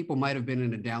other people might have been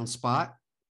in a down spot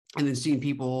and then seeing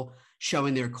people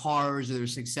showing their cars or their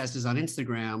successes on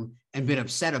Instagram and been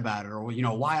upset about it, or,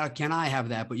 why can't I have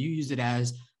that? But you use it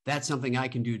as, that's something I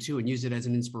can do too, and use it as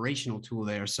an inspirational tool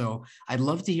there. So I'd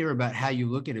love to hear about how you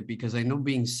look at it, because I know,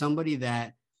 being somebody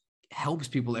that helps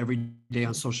people every day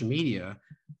on social media,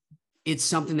 it's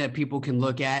something that people can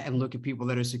look at and look at people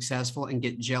that are successful and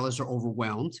get jealous or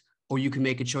overwhelmed, or you can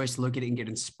make a choice to look at it and get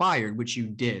inspired, which you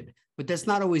did. But that's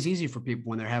not always easy for people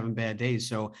when they're having bad days.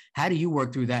 So how do you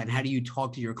work through that? And how do you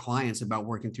talk to your clients about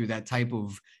working through that type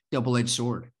of double-edged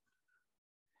sword?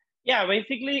 Yeah,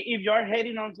 basically, if you're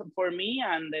hating on, for me,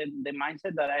 and the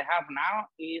mindset that I have now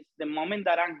is, the moment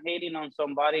that I'm hating on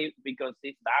somebody because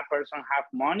if that person have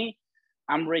money,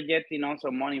 I'm rejecting also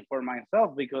money for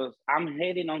myself, because I'm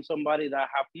hating on somebody that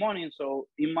have money. So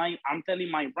I'm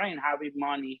telling my brain having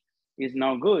money is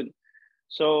no good.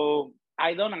 So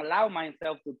I don't allow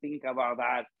myself to think about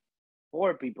that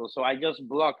for people. So I just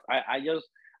block. I just,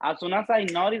 as soon as I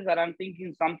notice that I'm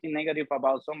thinking something negative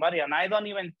about somebody, and I don't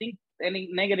even think any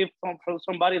negative from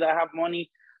somebody that have money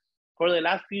for the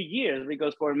last few years,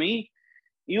 because for me,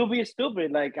 you'll be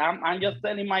stupid. Like I'm just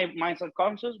telling my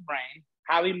subconscious brain,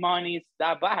 having money is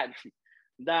that bad.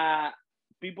 That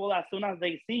people, as soon as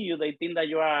they see you, they think that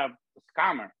you are a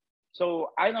scammer.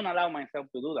 So I don't allow myself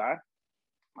to do that.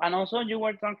 And also, you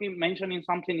were mentioning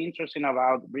something interesting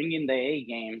about bringing the A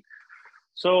game.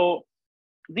 So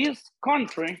this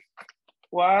country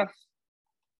was,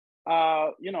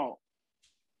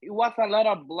 it was a lot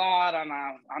of blood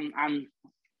and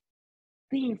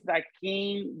things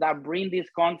that bring this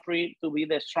country to be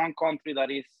the strong country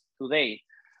that is today.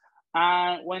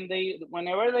 And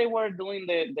whenever they were doing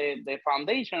the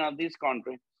foundation of this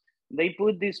country, they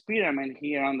put this pyramid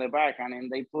here on the back, and then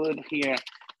they put here,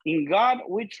 "In God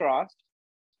we trust,"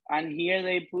 and here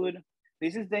they put,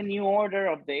 "This is the new order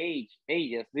of the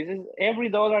ages." This is, every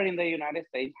dollar in the United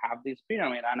States have this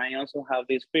pyramid, and I also have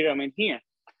this pyramid here.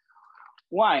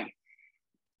 Why?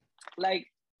 Like,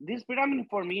 this pyramid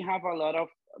for me have a lot of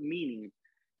meaning.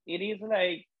 It is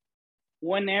like,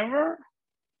 whenever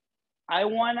I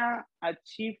wanna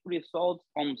achieve results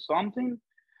on something,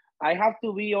 I have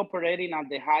to be operating at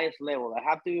the highest level. I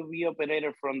have to be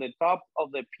operated from the top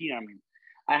of the pyramid.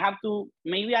 I have to,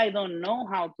 maybe I don't know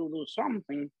how to do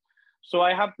something, so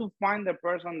I have to find the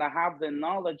person that have the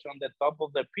knowledge on the top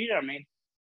of the pyramid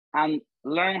and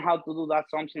learn how to do that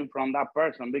something from that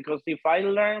person. Because if I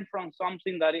learn from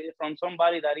something that is from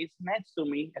somebody that is next to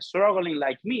me, struggling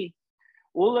like me,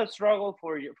 we'll struggle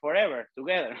forever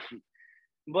together.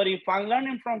 But if I'm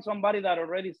learning from somebody that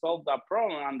already solved that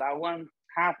problem and that one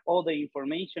have all the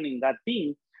information in that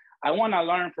thing, I want to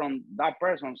learn from that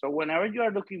person. So whenever you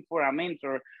are looking for a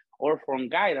mentor or from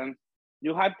guidance,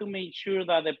 you have to make sure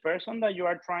that the person that you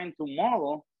are trying to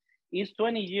model is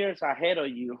 20 years ahead of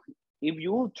you. If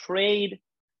you trade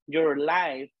your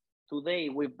life today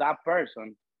with that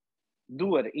person,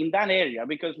 do it in that area,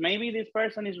 because maybe this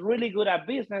person is really good at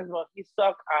business, but he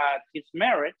sucks at his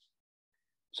marriage.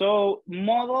 So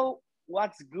model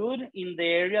what's good in the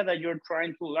area that you're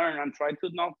trying to learn, and try to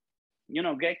not,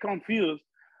 get confused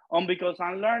on, because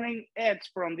I'm learning X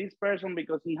from this person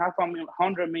because he has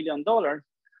 $100 million.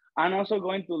 I'm also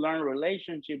going to learn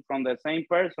relationship from the same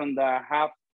person that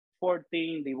have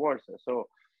 14 divorces. So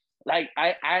like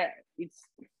it's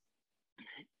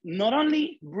not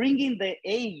only bringing the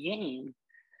A game,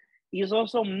 is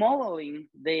also modeling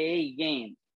the A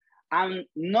game. And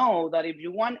know that if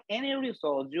you want any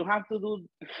results, you have to do,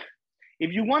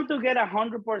 if you want to get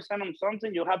 100% on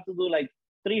something, you have to do like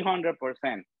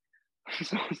 300%.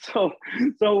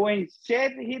 So when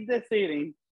shit hit the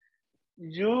ceiling,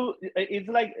 it's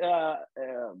like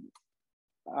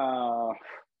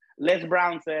Les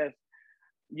Brown says,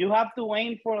 you have to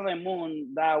aim for the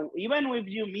moon, that even if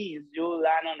you miss, you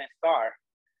land on a star.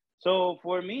 So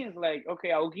for me, it's like,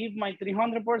 okay, I'll give my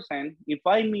 300%. If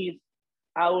I miss,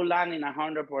 I will land in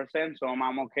 100%, so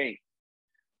I'm okay.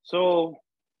 So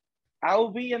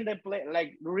I'll be in the play,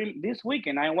 like this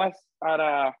weekend, I was at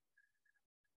a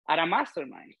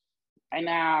mastermind, and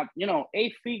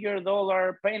 $8-figure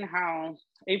penthouse,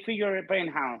 8-figure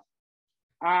penthouse.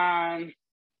 And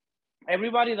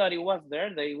everybody that it was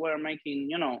there, they were making,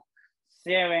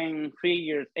 7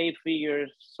 figures, 8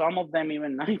 figures, some of them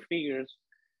even 9 figures.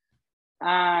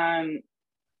 And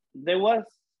there was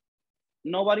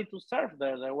nobody to serve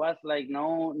there. There was like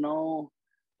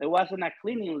there wasn't a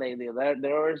cleaning lady there.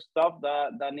 There was stuff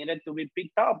that needed to be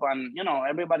picked up, and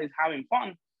everybody's having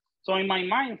fun. So in my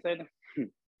mindset,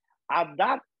 at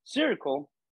that circle,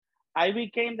 I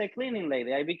became the cleaning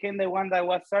lady. I became the one that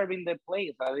was serving the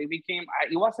place.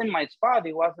 It wasn't my spot.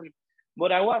 It wasn't,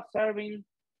 but I was serving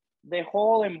the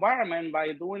whole environment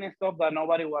by doing stuff that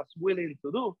nobody was willing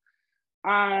to do.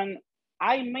 And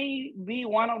I may be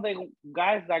one of the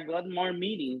guys that got more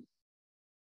meetings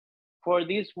for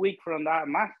this week from that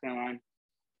mastermind,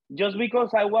 just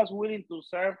because I was willing to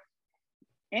serve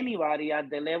anybody at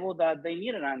the level that they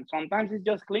needed. And sometimes it's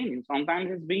just cleaning. Sometimes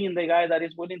it's being the guy that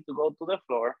is willing to go to the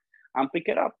floor and pick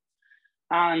it up.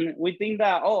 And we think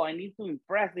that, oh, I need to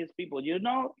impress these people.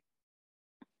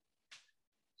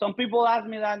 Some people ask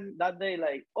me that day,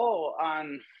 like, oh,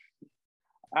 and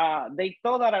they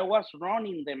thought that I was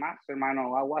running the mastermind,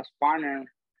 or I was partnered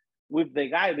with the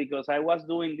guy because I was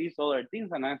doing these other things.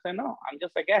 And I said, no, I'm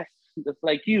just a guest, just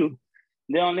like you.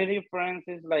 The only difference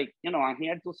is, like, I'm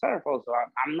here to serve also.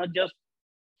 I'm not just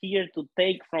here to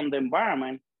take from the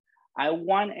environment. I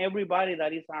want everybody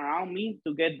that is around me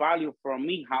to get value from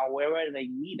me, however they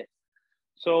need it.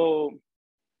 So,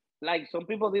 like, some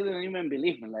people didn't even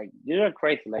believe me. Like, you're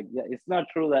crazy. Like, it's not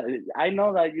true that I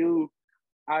know that you're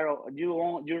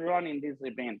running this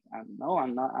event. And no,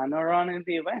 I'm not running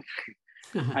the event.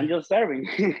 I'm just serving.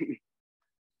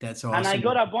 That's awesome. And I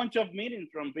got a bunch of meetings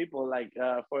from people, like,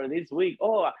 for this week.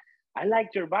 Oh, I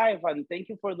liked your vibe, and thank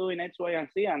you for doing X, Y, and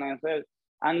Z. And I said,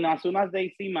 and as soon as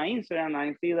they see my Instagram,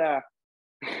 I see that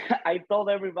I told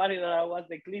everybody that I was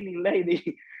the cleaning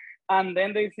lady. And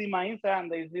then they see my Instagram,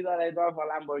 they see that I drive a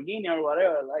Lamborghini or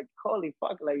whatever. Like, holy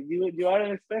fuck, like, you are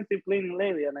an expensive cleaning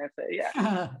lady. And I say,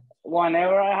 yeah.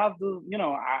 Whenever I have to,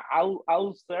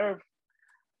 I'll serve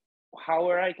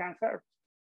however I can serve.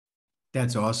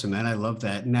 That's awesome, man. I love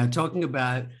that. Now, talking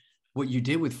about what you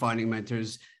did with finding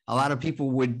mentors, a lot of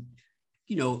people would,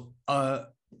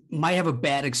 might have a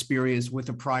bad experience with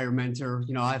a prior mentor.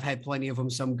 I've had plenty of them,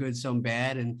 some good, some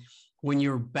bad. And when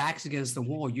your back's against the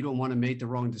wall, you don't want to make the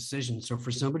wrong decision. So for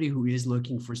somebody who is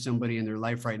looking for somebody in their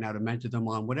life right now to mentor them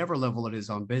on whatever level it is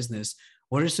on business,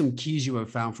 what are some keys you have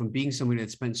found from being somebody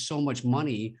that spent so much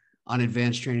money on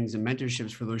advanced trainings and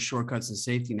mentorships for those shortcuts and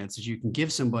safety nets that you can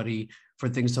give somebody for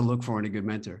things to look for in a good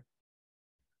mentor?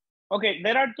 Okay,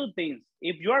 there are two things.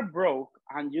 If you're broke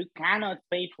and you cannot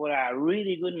pay for a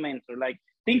really good mentor, like,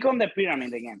 think on the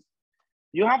pyramid again.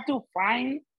 You have to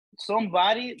find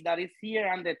somebody that is here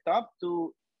on the top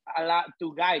to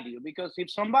guide you. Because if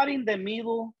somebody in the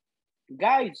middle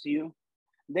guides you,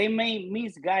 they may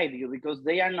misguide you because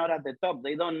they are not at the top.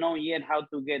 They don't know yet how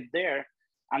to get there.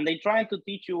 And they try to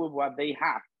teach you with what they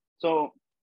have. So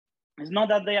it's not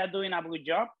that they are doing a good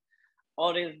job,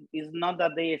 or it's not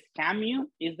that they scam you,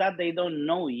 it's that they don't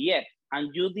know yet.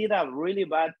 And you did a really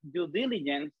bad due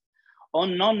diligence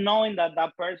on not knowing that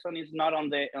that person is not on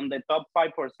the top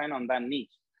 5% on that niche.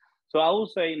 So I would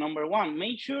say, number one,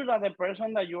 make sure that the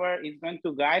person that is going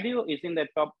to guide you is in the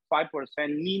top 5%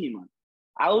 minimum.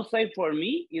 I would say for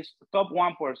me, it's top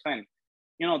 1%.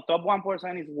 Top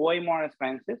 1% is way more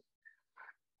expensive.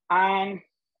 And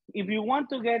if you want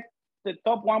to get the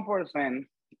top 1%,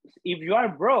 if you are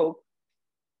broke,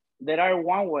 there are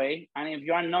one way. And if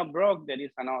you are not broke, there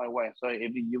is another way. So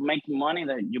if you make money,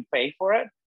 that you pay for it.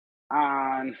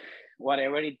 And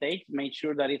whatever it takes, make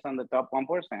sure that it's on the top 1%.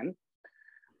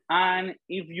 And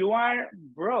if you are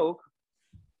broke,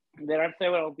 there are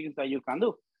several things that you can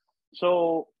do.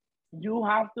 So you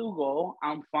have to go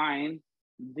and find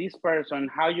this person,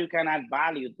 how you can add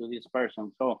value to this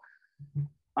person. So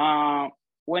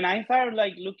when I started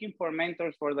like looking for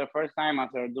mentors for the first time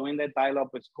after doing the Tile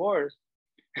Up course,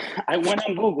 I went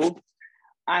on Google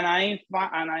and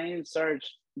I searched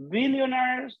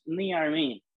billionaires near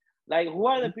me. Like, who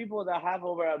are the people that have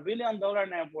over $1 billion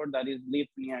net worth that is live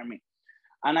near me?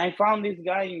 And I found this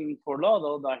guy in Fort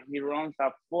Lauderdale that he runs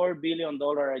a $4 billion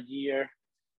a year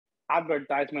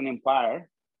advertisement empire.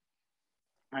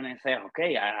 And I said,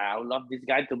 okay, I would love this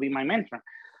guy to be my mentor.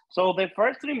 So the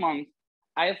first 3 months,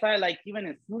 I started like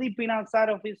even sleeping outside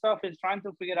of his office, trying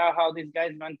to figure out how this guy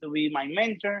is going to be my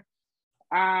mentor.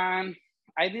 And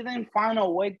I didn't find a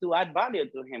way to add value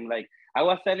to him. Like, I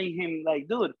was telling him, like,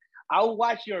 dude, I'll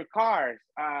watch your cars,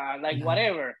 like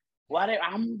whatever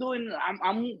I'm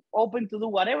open to do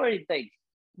whatever it takes.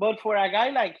 But for a guy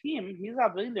like him, he's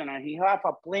a billionaire. He have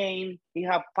a plane, he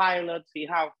have pilots, he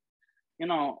have, you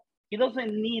know, he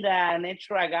doesn't need an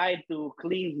extra guy to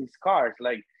clean his cars.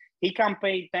 Like, he can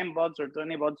pay $10 or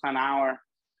 $20 an hour.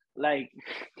 Like,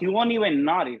 he won't even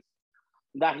notice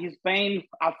that he's paying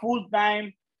a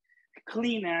full-time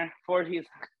cleaner for his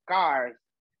cars,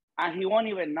 and he won't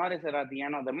even notice it at the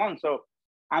end of the month. So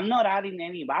I'm not adding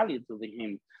any value to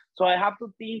him. So I have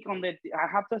to think I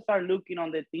have to start looking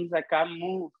on the things that can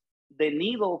move the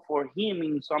needle for him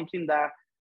in something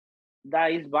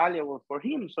that is valuable for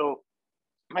him. So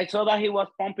I saw that he was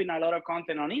pumping a lot of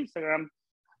content on Instagram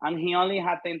and he only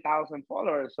had 10,000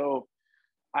 followers. So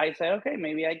I said, okay,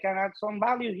 maybe I can add some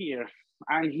value here.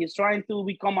 And he's trying to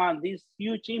become this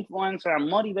huge influencer and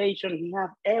motivation. He has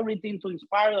everything to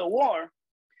inspire the world,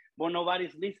 but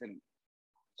nobody's listening.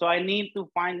 So I need to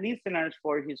find listeners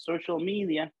for his social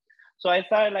media. So I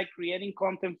started like creating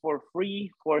content for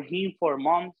free for him for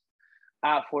months,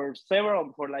 for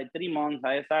like 3 months.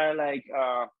 I started like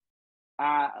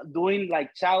doing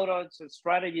like shout outs and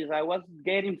strategies I was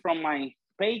getting from my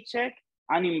paycheck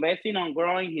and investing on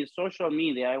growing his social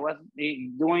media. I was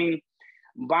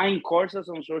buying courses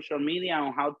on social media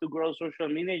on how to grow social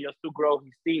media just to grow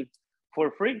his team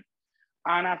for free.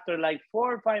 And after like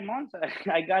 4 or 5 months,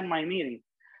 I got my meeting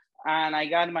and I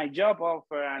got my job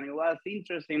offer and it was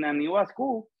interesting and it was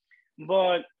cool.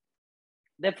 But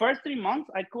the first 3 months,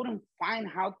 I couldn't find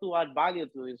how to add value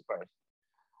to this person.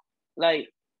 Like,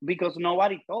 because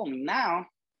nobody told me. Now,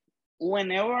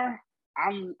 whenever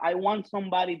I want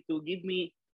somebody to give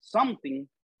me something,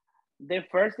 the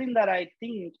first thing that I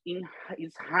think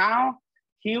is how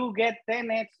he'll get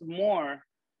 10x more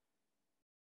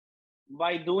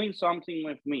by doing something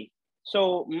with me.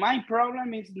 So my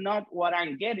problem is not what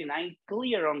I'm getting. I'm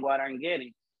clear on what I'm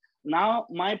getting. Now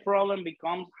my problem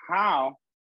becomes how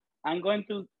I'm going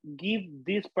to give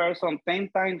this person 10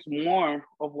 times more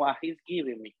of what he's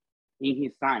giving me in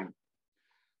his time.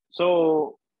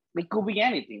 So it could be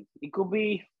anything. It could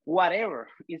be whatever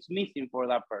is missing for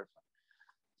that person.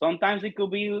 Sometimes it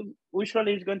could be,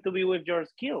 usually it's going to be with your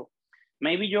skill.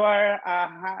 Maybe you are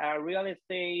a real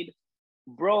estate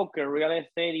broker, real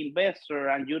estate investor,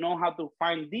 and you know how to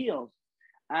find deals.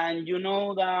 And you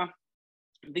know that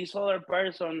this other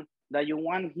person that you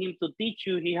want him to teach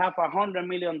you, he have $100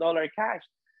 million cash.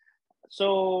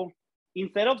 So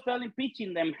instead of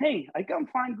pitching them, hey, I can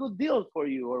find good deals for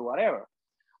you or whatever,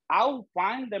 I'll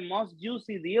find the most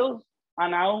juicy deals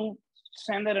and I'll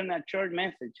send it in a short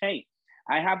message. Hey,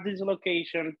 I have this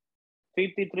location,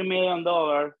 $53 million.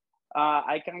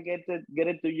 I can get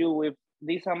it to you with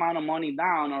this amount of money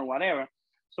down or whatever.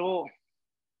 So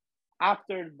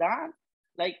after that,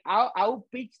 like I'll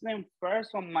pitch them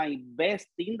first on my best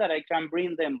thing that I can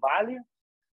bring them value.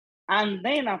 And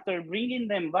then after bringing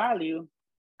them value,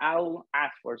 I'll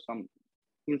ask for something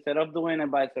instead of doing it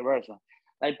vice versa.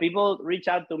 Like people reach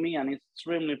out to me and it's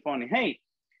extremely funny. Hey,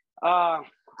 I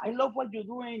love what you're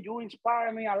doing. You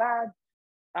inspire me a lot.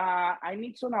 I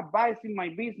need some advice in my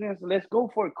business. Let's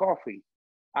go for coffee.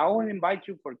 I will invite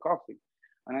you for coffee.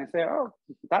 And I say, oh,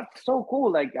 that's so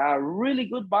cool. Like a really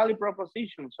good value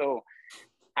proposition. So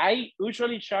I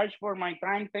usually charge for my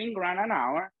time 10 grand an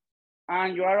hour.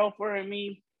 And you are offering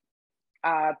me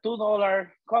a $2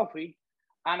 coffee.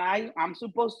 And I'm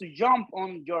supposed to jump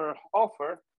on your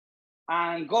offer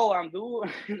and go and do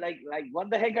like what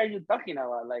the heck are you talking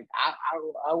about? Like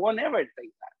I won't ever take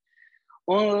that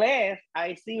unless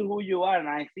I see who you are and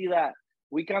I see that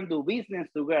we can do business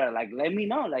together. Like let me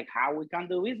know like how we can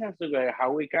do business together,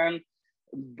 how we can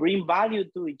bring value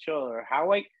to each other.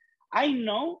 How I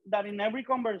know that in every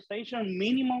conversation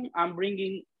minimum I'm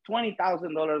bringing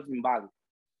 $20,000 in value.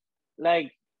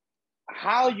 Like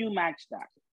how you match that?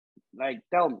 Like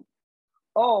tell me.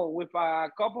 Oh, with a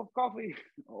cup of coffee.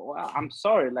 Well, I'm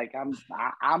sorry. Like I'm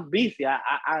busy.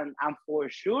 I'm for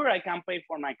sure I can pay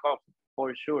for my coffee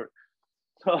for sure.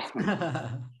 So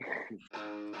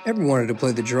Ever wanted to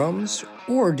play the drums?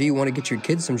 Or do you want to get your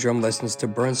kids some drum lessons to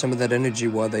burn some of that energy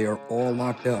while they are all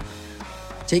locked up?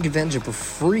 Take advantage of a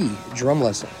free drum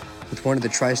lesson with one of the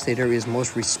tri-state area's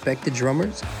most respected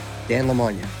drummers, Dan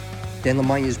Lamagna. Dan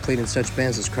Lamagna has played in such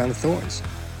bands as Crown of Thorns,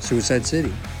 Suicide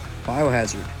City,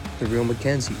 Biohazard, The Real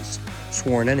Mackenzies,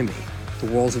 Sworn Enemy,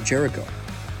 The Walls of Jericho.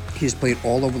 He has played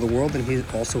all over the world, and he is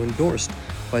also endorsed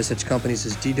by such companies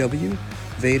as DW,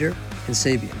 Vader, and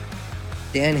Sabian.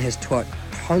 Dan has taught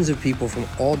tons of people from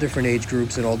all different age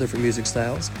groups and all different music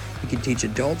styles. He can teach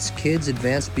adults, kids,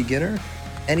 advanced, beginner,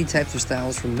 any types of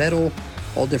styles from metal,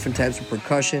 all different types of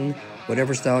percussion,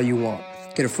 whatever style you want.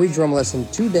 Get a free drum lesson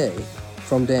today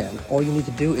from Dan. All you need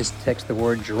to do is text the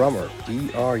word drummer,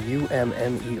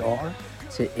 DRUMMER,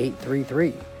 to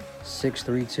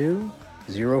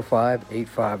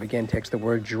 833-632-0585. Again, text the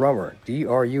word drummer,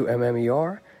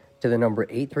 DRUMMER, to the number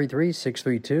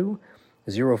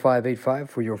 833-632-0585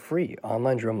 for your free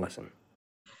online drum lesson.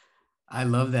 I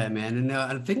love that, man. And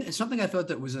I think something I thought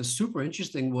that was super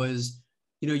interesting was,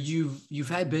 you've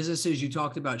had businesses. You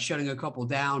talked about shutting a couple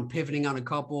down, pivoting on a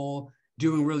couple,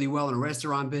 doing really well in a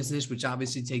restaurant business, which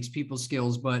obviously takes people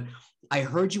skills. But I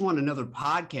heard you on another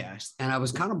podcast, and I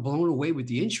was kind of blown away with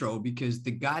the intro because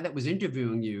the guy that was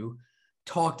interviewing you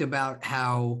talked about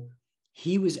how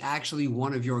he was actually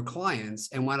one of your clients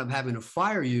and wound up having to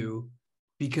fire you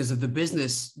because of the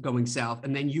business going south.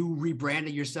 And then you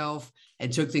rebranded yourself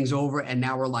and took things over. And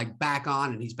now we're like back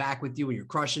on, and he's back with you and you're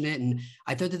crushing it. And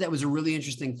I thought that was a really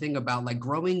interesting thing about like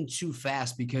growing too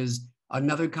fast, because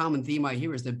another common theme I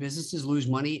hear is that businesses lose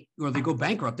money or they go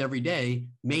bankrupt every day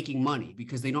making money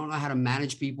because they don't know how to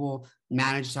manage people,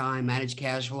 manage time, manage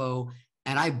cash flow.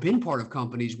 And I've been part of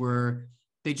companies where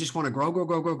they just want to grow, grow,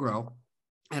 grow, grow, grow.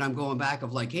 And I'm going back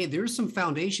of like, hey, there's some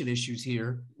foundation issues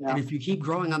here. Yeah. And if you keep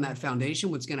growing on that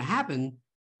foundation, what's going to happen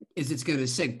is it's going to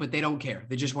sink, but they don't care.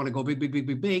 They just want to go big, big, big,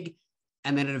 big, big.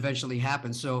 And then it eventually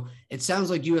happens. So it sounds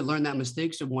like you had learned that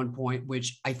mistakes at one point,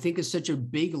 which I think is such a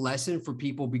big lesson for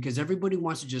people because everybody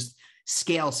wants to just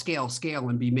scale, scale, scale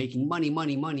and be making money,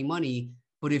 money, money, money.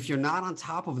 But if you're not on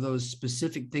top of those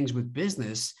specific things with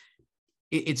business,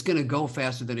 it's going to go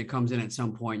faster than it comes in at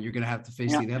some point. You're going to have to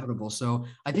face the inevitable. So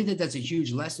I think that that's a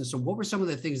huge lesson. So what were some of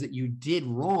the things that you did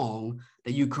wrong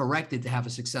that you corrected to have a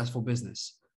successful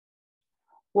business?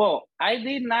 Well, I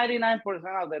did 99%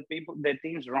 of the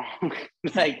things wrong.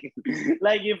 like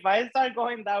if I start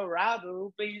going that route, it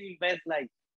will be invest like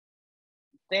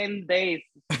 10 days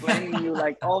explaining you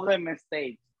like all the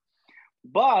mistakes.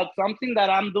 But something that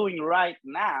I'm doing right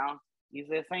now is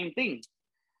the same thing.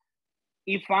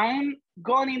 If I'm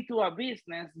going into a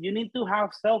business, you need to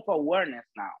have self-awareness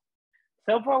now.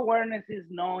 Self-awareness is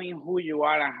knowing who you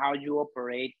are and how you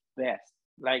operate best.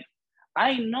 Like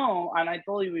I know, and I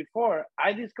told you before,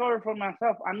 I discovered for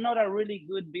myself, I'm not a really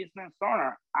good business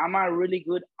owner. I'm a really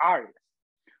good artist.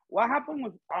 What happened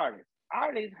with artists?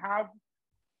 Artists have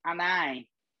an eye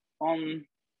on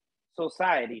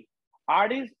society.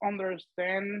 Artists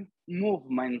understand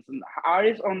movements.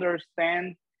 Artists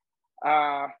understand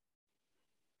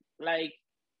like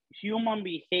human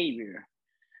behavior.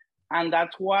 And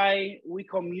that's why we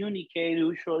communicate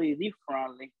usually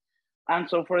differently. And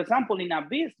so, for example, in a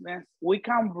business, we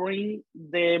can bring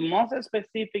the most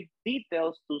specific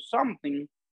details to something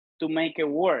to make it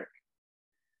work.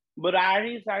 But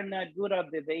artists are not good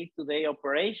at the day-to-day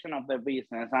operation of the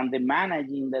business and the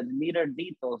managing the little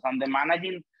details and the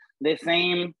managing the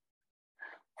same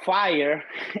fire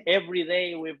every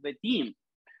day with the team.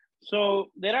 So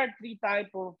there are three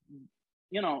types of,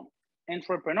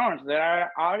 entrepreneurs. There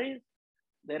are artists,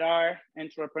 there are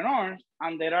entrepreneurs,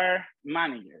 and there are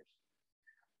managers.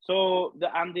 So,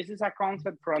 and this is a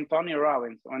concept from Tony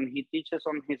Robbins when he teaches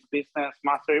on his business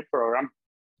mastery program.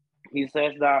 He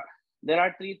says that there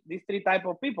are these three types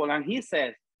of people, and he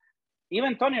says,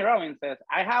 even Tony Robbins says,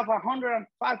 I have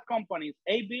 105 companies,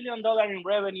 $8 billion in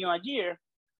revenue a year,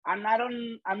 and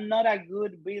I'm not a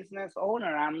good business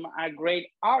owner. I'm a great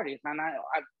artist, and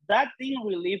that thing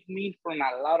relieved me from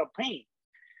a lot of pain,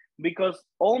 because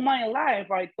all my life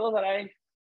I thought that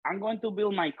I'm going to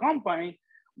build my company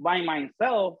by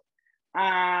myself,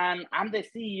 and I'm the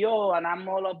CEO, and I'm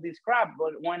all of this crap.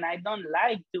 But when I don't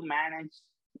like to manage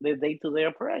the day-to-day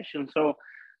operation, so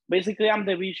basically I'm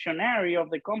the visionary of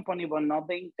the company, but not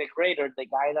the integrator, the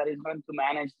guy that is going to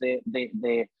manage the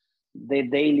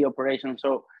daily operation.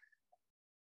 So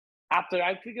after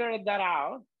I figured that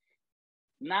out,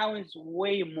 now it's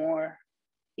way more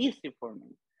easy for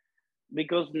me,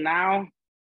 because now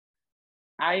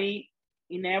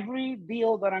in every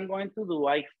deal that I'm going to do,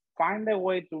 I find a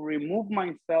way to remove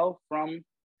myself from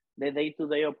the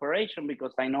day-to-day operation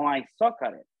because I know I suck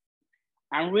at it.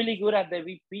 I'm really good at the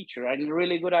big picture. I'm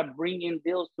really good at bringing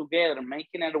deals together,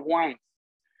 making it once.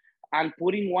 And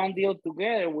putting one deal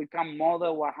together, we can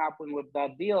model what happened with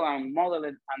that deal and model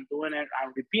it and doing it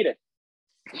and repeat it.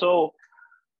 So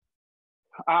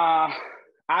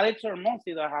Alex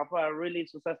Hormozzi, that have a really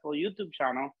successful YouTube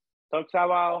channel, talks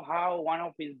about how one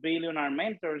of his billionaire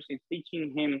mentors is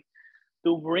teaching him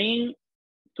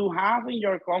to have in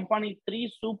your company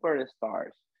 3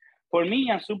 superstars. For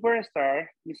me, a superstar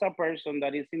is a person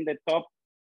that is in the top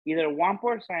either 1%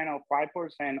 or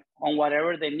 5% on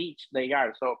whatever the niche they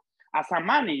are. So as a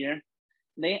manager,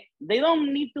 they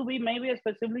don't need to be maybe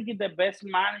specifically the best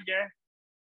manager,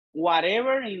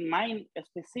 whatever in my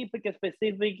specific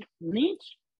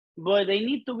niche, but they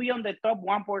need to be on the top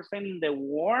 1% in the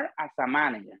world as a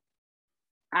manager.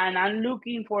 And I'm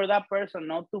looking for that person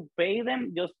not to pay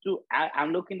them,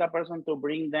 I'm looking that person to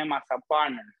bring them as a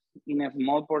partner in a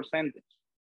small percentage.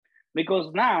 Because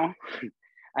now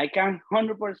I can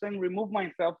 100% remove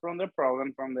myself from the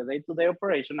problem, from the day-to-day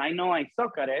operation. I know I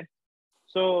suck at it.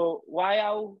 So why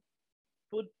I'll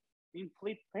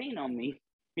inflict pain on me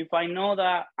if I know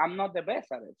that I'm not the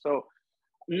best at it? So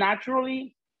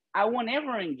naturally, I won't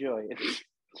ever enjoy it.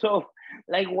 So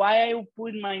like why I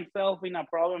put myself in a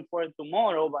problem for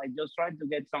tomorrow by just trying to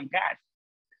get some cash.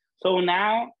 So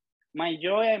now my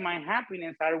joy and my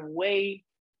happiness are way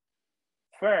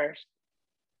first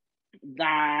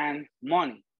than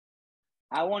money.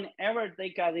 I won't ever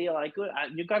take a deal.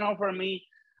 You can offer me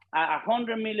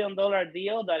 $100 million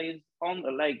deal that is on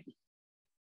like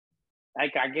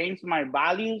against my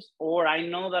values, or I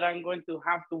know that I'm going to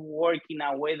have to work in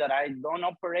a way that I don't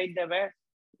operate the best,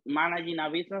 managing a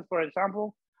business, for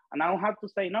example, and I will have to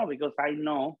say no because I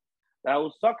know that I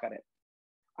will suck at it.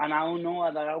 And I will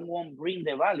know that I won't bring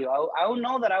the value. I will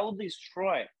know that I will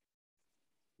destroy it.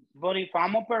 But if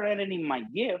I'm operating in my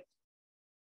gift,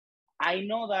 I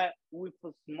know that with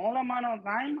a small amount of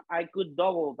time, I could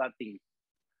double that thing.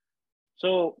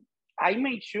 So I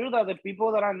make sure that the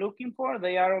people that I'm looking for,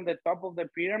 they are on the top of the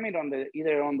pyramid,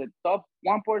 either on the top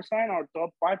 1% or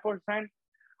top 5%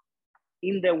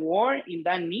 in the world, in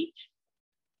that niche.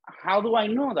 How do I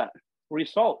know that?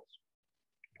 Results.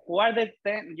 Who are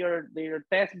your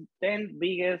 10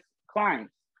 biggest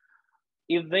clients?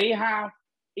 If they have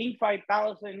Inc.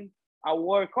 5000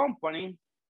 award company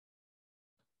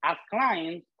as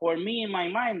clients, for me in my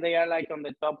mind, they are like on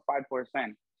the top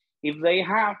 5%. If they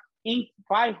have Inc.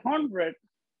 500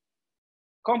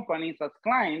 companies as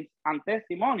clients and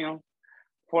testimonials,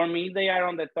 for me, they are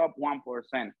on the top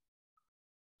 1%.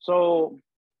 So,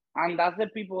 and that's the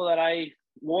people that I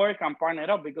work and partner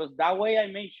up, because that way I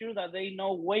make sure that they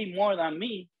know way more than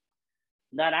me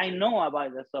that I know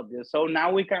about the subject. So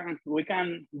now we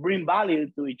can bring value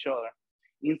to each other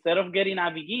instead of getting a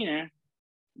beginner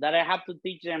that I have to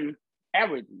teach them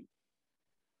everything.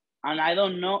 And I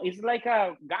don't know, it's like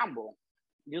a gamble.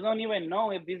 You don't even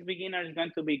know if this beginner is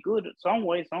going to be good some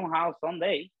way, somehow,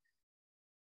 someday.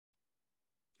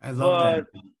 I love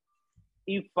that.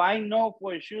 If I know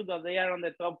for sure that they are on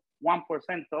the top 1%,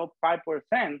 top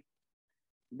 5%,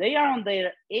 they are on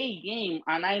their A game,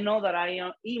 and I know that I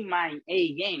am in my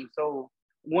A game. So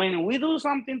when we do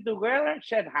something together,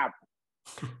 shit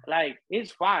happens. Like,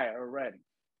 it's fire already.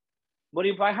 But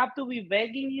if I have to be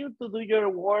begging you to do your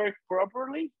work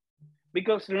properly,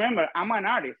 because remember, I'm an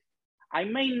artist. I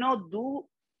may not do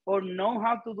or know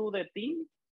how to do the thing,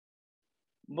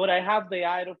 but I have the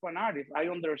eye of an artist. I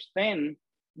understand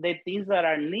the things that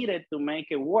are needed to make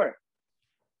it work.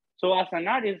 So as an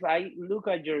artist, I look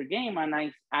at your game and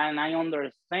I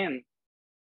understand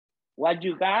what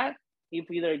you got, if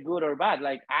either good or bad.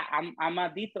 Like I'm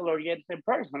a detail-oriented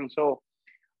person, so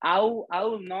I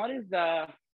will notice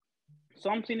that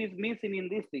something is missing in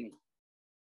this thing.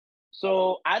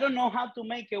 So I don't know how to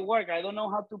make it work. I don't know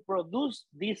how to produce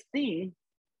this thing.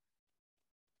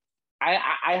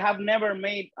 I have never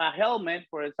made a helmet,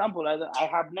 for example. I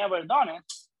have never done it.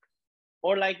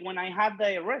 Or like when I had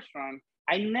the restaurant,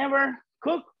 I never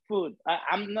cook food.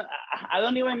 I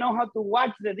don't even know how to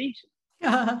wash the dishes.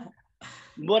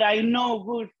 But I know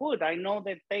good food. I know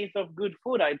the taste of good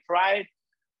food. I tried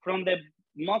from the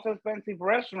most expensive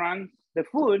restaurants, the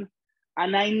food,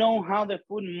 and I know how the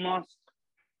food must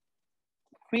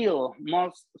feel,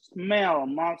 must smell,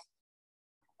 must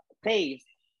taste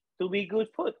to be good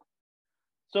food.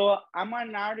 So I'm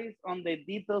an artist on the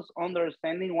details,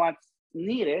 understanding what's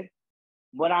needed,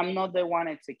 but I'm not the one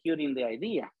executing the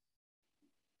idea.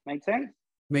 Make sense?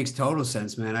 Makes total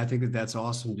sense, man. I think that that's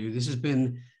awesome, dude. This has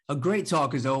been A great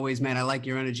talk as always, man. I like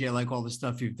your energy. I like all the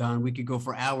stuff you've done. We could go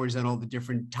for hours on all the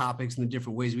different topics and the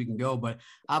different ways we can go, but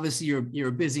obviously you're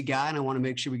a busy guy, and I want to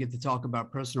make sure we get to talk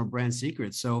about personal brand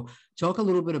secrets. So talk a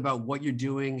little bit about what you're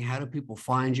doing. How do people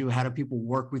find you? How do people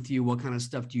work with you? What kind of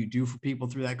stuff do you do for people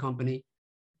through that company?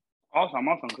 Awesome.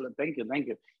 Thank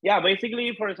you. Yeah,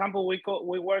 basically, for example, we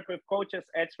work with coaches,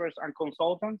 experts, and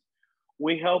consultants.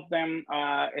 We help them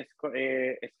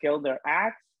scale their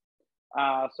ads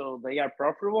so they are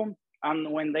profitable.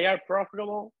 And when they are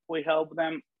profitable, we help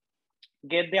them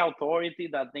get the authority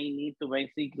that they need to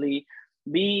basically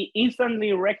be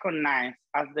instantly recognized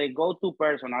as the go-to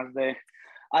person,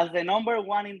 as the number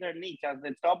one in their niche, as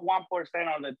the top 1%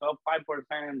 or the top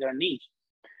 5% in their niche,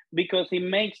 because it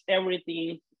makes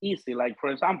everything easy. Like, for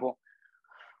example,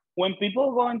 when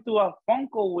people go into a phone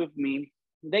call with me,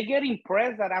 they get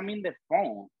impressed that I'm in the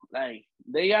phone. Like,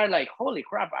 they are like, holy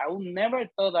crap, I would never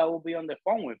thought I would be on the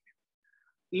phone with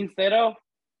you. Instead of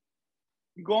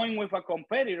going with a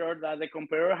competitor that the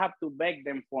competitor have to beg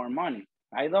them for money.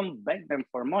 I don't beg them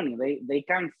for money. They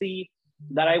can see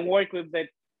that I work with the,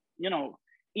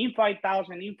 in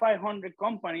 5,000, in 500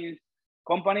 companies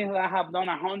that have done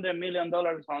 $100 million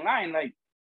online.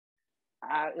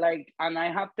 And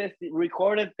I have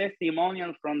recorded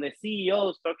testimonials from the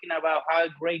CEOs talking about how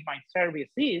great my service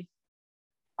is.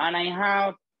 And I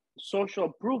have social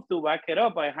proof to back it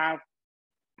up. I have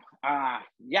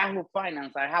Yahoo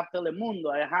Finance, I have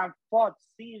Telemundo, I have Fox,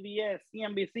 CBS,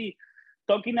 CNBC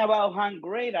talking about how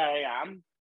great I am.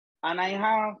 And I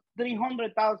have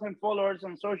 300,000 followers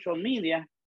on social media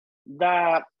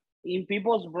that in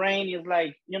people's brain is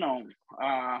like,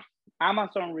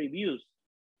 Amazon reviews.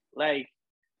 Like,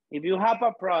 if you have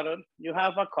a product, you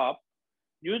have a cup,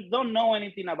 you don't know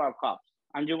anything about cups,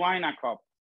 and you buy a cup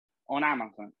on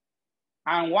Amazon.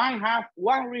 And one have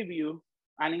one review,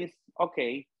 and it's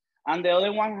okay. And the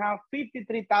other one have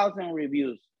 53,000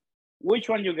 reviews. Which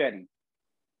one you getting?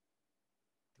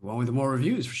 The one with the more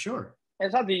reviews, for sure.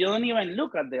 Exactly. You don't even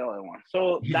look at the other one.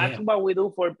 So that's what we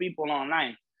do for people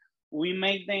online. We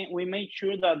make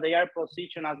sure that they are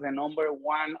positioned as the number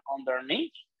one on their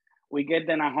niche. We get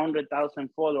them 100,000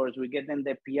 followers. We get them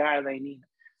the PR they need.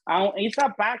 And it's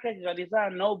a package that is a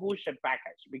no bullshit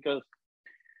package because,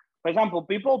 for example,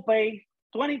 people pay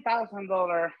 $20,000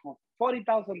 or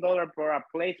 $40,000 for a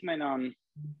placement on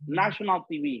national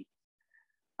TV.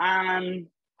 And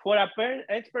for a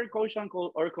expert coach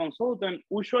or consultant,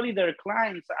 usually their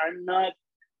clients are not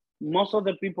most of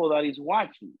the people that is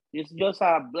watching. It's just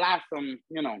a blast on,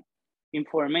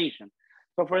 information.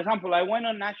 So for example, I went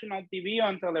on national TV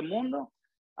on Telemundo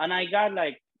and I got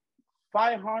like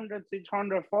 500,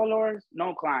 600 followers,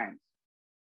 no clients.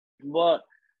 But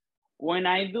when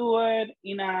I do it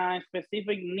in a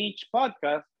specific niche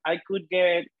podcast, I could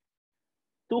get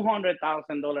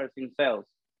 $200,000 in sales.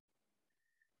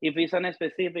 If it's on a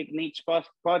specific niche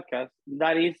podcast,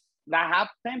 that have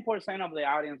 10% of the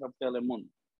audience of Telemundo.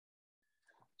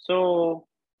 So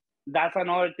that's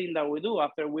another thing that we do.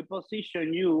 After we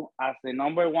position you as the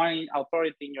number one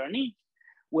authority in your niche,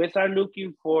 we start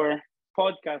looking for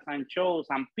podcasts and shows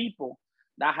and people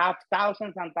that have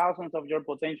thousands and thousands of your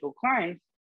potential clients,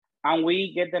 and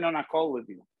we get them on a call with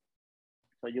you.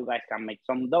 So you guys can make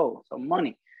some dough, some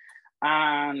money.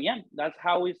 And yeah, that's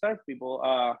how we serve people.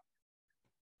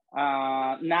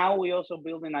 Now we also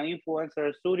building an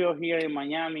influencer studio here in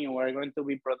Miami. We're going to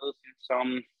be producing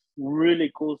some really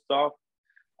cool stuff.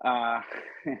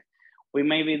 We're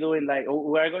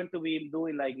going to be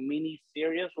doing like mini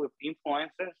series with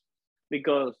influencers,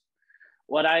 because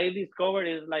what I discovered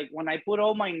is like when I put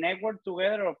all my network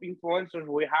together of influencers,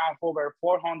 we have over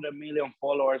 400 million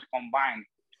followers combined.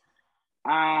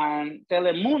 And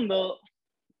Telemundo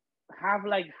have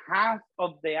like half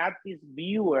of the active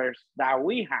viewers that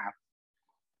we have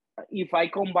if I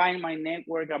combine my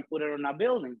network and put it on a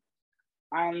building.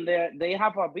 And they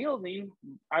have a building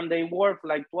and they worth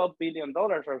like $12 billion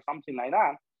or something like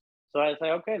that. So I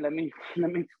say, okay, let me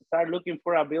start looking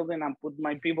for a building and put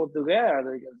my people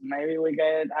together, because maybe we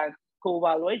get a cool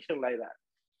valuation like that.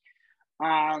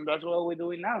 And that's what we're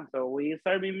doing now. So we're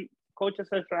serving coaches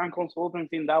and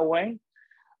consultants in that way.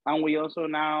 And we also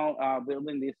now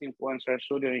building this influencer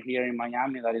studio here in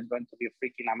Miami that is going to be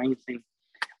freaking amazing.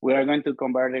 We are going to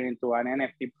convert it into an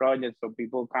NFT project so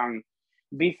people can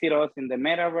visit us in the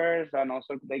metaverse, and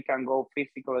also they can go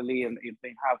physically and if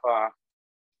they have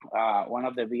one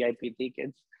of the VIP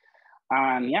tickets.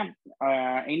 And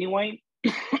anyway,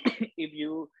 if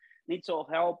you need some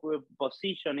help with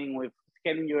positioning, with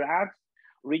scaling your ads,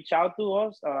 reach out to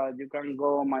us. You can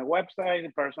go on my website,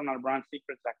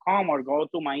 personalbrandsecrets.com, or go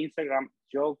to my Instagram,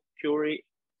 Joe Cury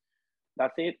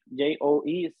That's it,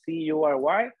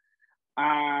 JoeCury,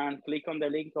 and click on the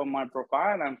link on my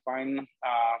profile and find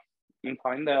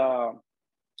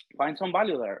some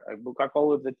value there. Book a call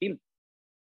with the team.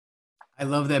 I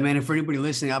love that, man. And for anybody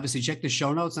listening, obviously check the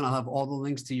show notes and I'll have all the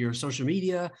links to your social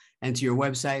media and to your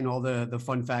website and all the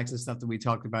fun facts and stuff that we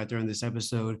talked about during this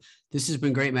episode. This has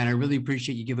been great, man. I really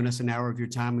appreciate you giving us an hour of your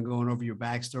time and going over your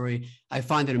backstory. I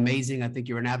find it amazing. I think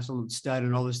you're an absolute stud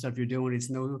and all the stuff you're doing. It's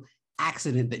no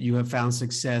accident that you have found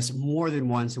success more than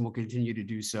once and will continue to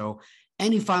do so.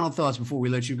 Any final thoughts before we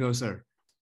let you go, sir?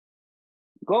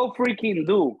 Go freaking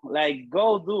do.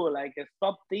 Go do.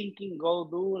 Stop thinking, go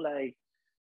do.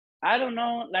 I don't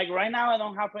know. Right now, I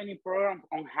don't have any program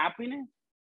on happiness,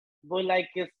 but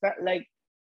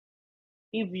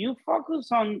if you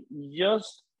focus on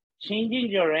just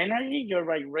changing your energy, your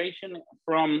vibration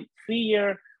from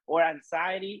fear or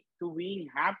anxiety to being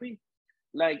happy,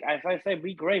 as I said,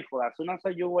 be grateful. As soon as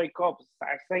you wake up,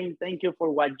 start saying thank you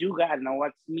for what you got and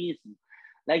what's missing.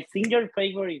 Sing your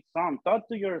favorite song. Talk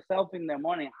to yourself in the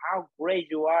morning how great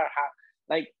you are.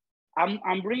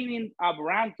 I'm bringing a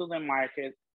brand to the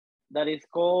market that is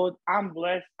called I'm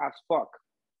Blessed as Fuck,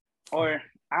 or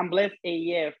I'm Blessed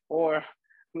AF, or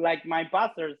like my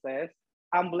pastor says,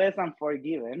 I'm blessed and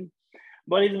forgiven.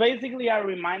 But it's basically a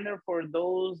reminder for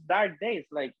those dark days.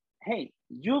 Hey,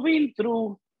 you've been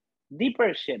through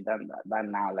deeper shit than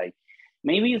now.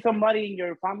 Maybe somebody in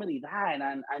your family died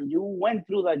and you went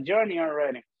through that journey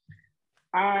already.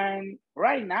 And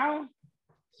right now,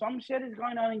 some shit is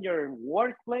going on in your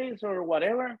workplace or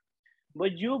whatever,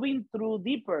 but you've been through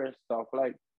deeper stuff.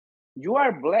 You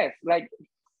are blessed.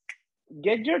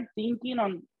 Get your thinking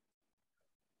on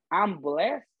I'm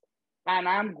blessed and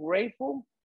I'm grateful,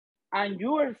 and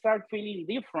you will start feeling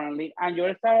differently, and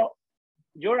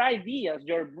your ideas,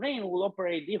 your brain will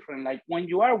operate different. When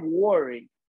you are worried,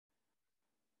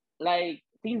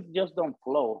 things just don't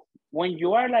flow. When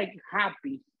you are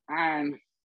happy and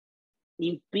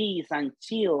in peace and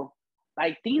chill,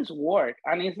 things work.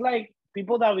 And it's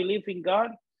people that believe in God,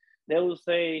 they will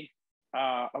say,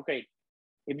 okay,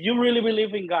 if you really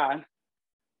believe in God,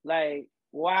 why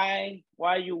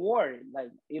are you worried?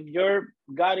 If your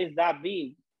God is that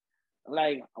big,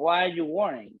 why are you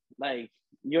worrying?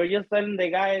 You're just telling the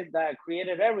guy that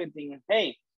created everything,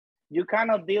 hey, you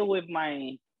cannot deal with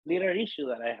my little issue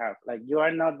that I have. You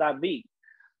are not that big.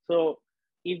 So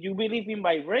if you believe in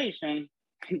vibration,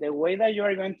 the way that you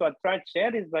are going to attract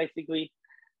shit is basically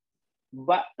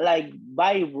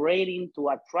vibrating to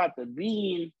attract it,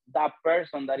 being that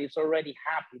person that is already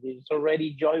happy, that is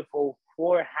already joyful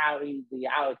for having the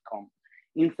outcome,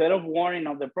 instead of worrying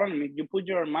of the problem. If you put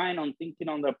your mind on thinking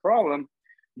on the problem,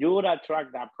 you would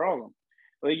attract that problem.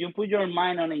 But if you put your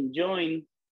mind on enjoying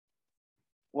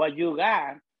what you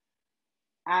got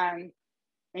and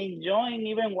enjoying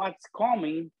even what's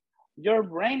coming, your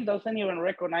brain doesn't even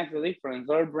recognize the difference.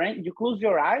 You close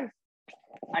your eyes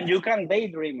and you can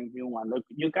daydream if you want.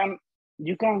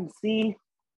 You can see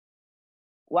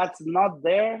what's not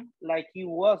there like it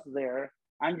was there,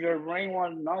 and your brain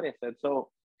won't notice it. So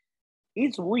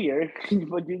it's weird,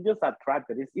 but you just attract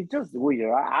it. It's just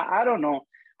weird. I don't know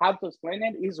how to explain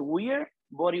it. It's weird,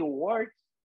 but it works.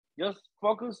 Just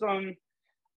focus on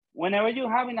whenever you're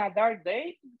having a dark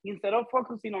day, instead of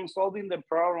focusing on solving the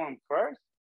problem first,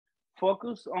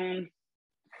 focus on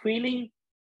feeling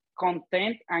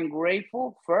content and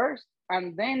grateful first,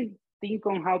 and then think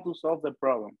on how to solve the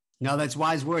problem. No, that's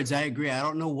wise words. I agree. I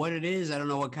don't know what it is. I don't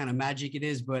know what kind of magic it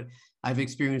is, but I've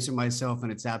experienced it myself,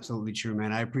 and it's absolutely true,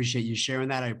 man. I appreciate you sharing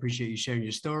that. I appreciate you sharing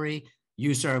your story.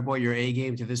 You, sir, have brought your A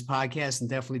game to this podcast and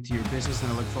definitely to your business,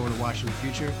 and I look forward to watching the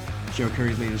future. Joe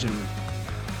Cury, ladies and gentlemen.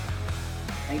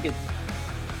 Thank you.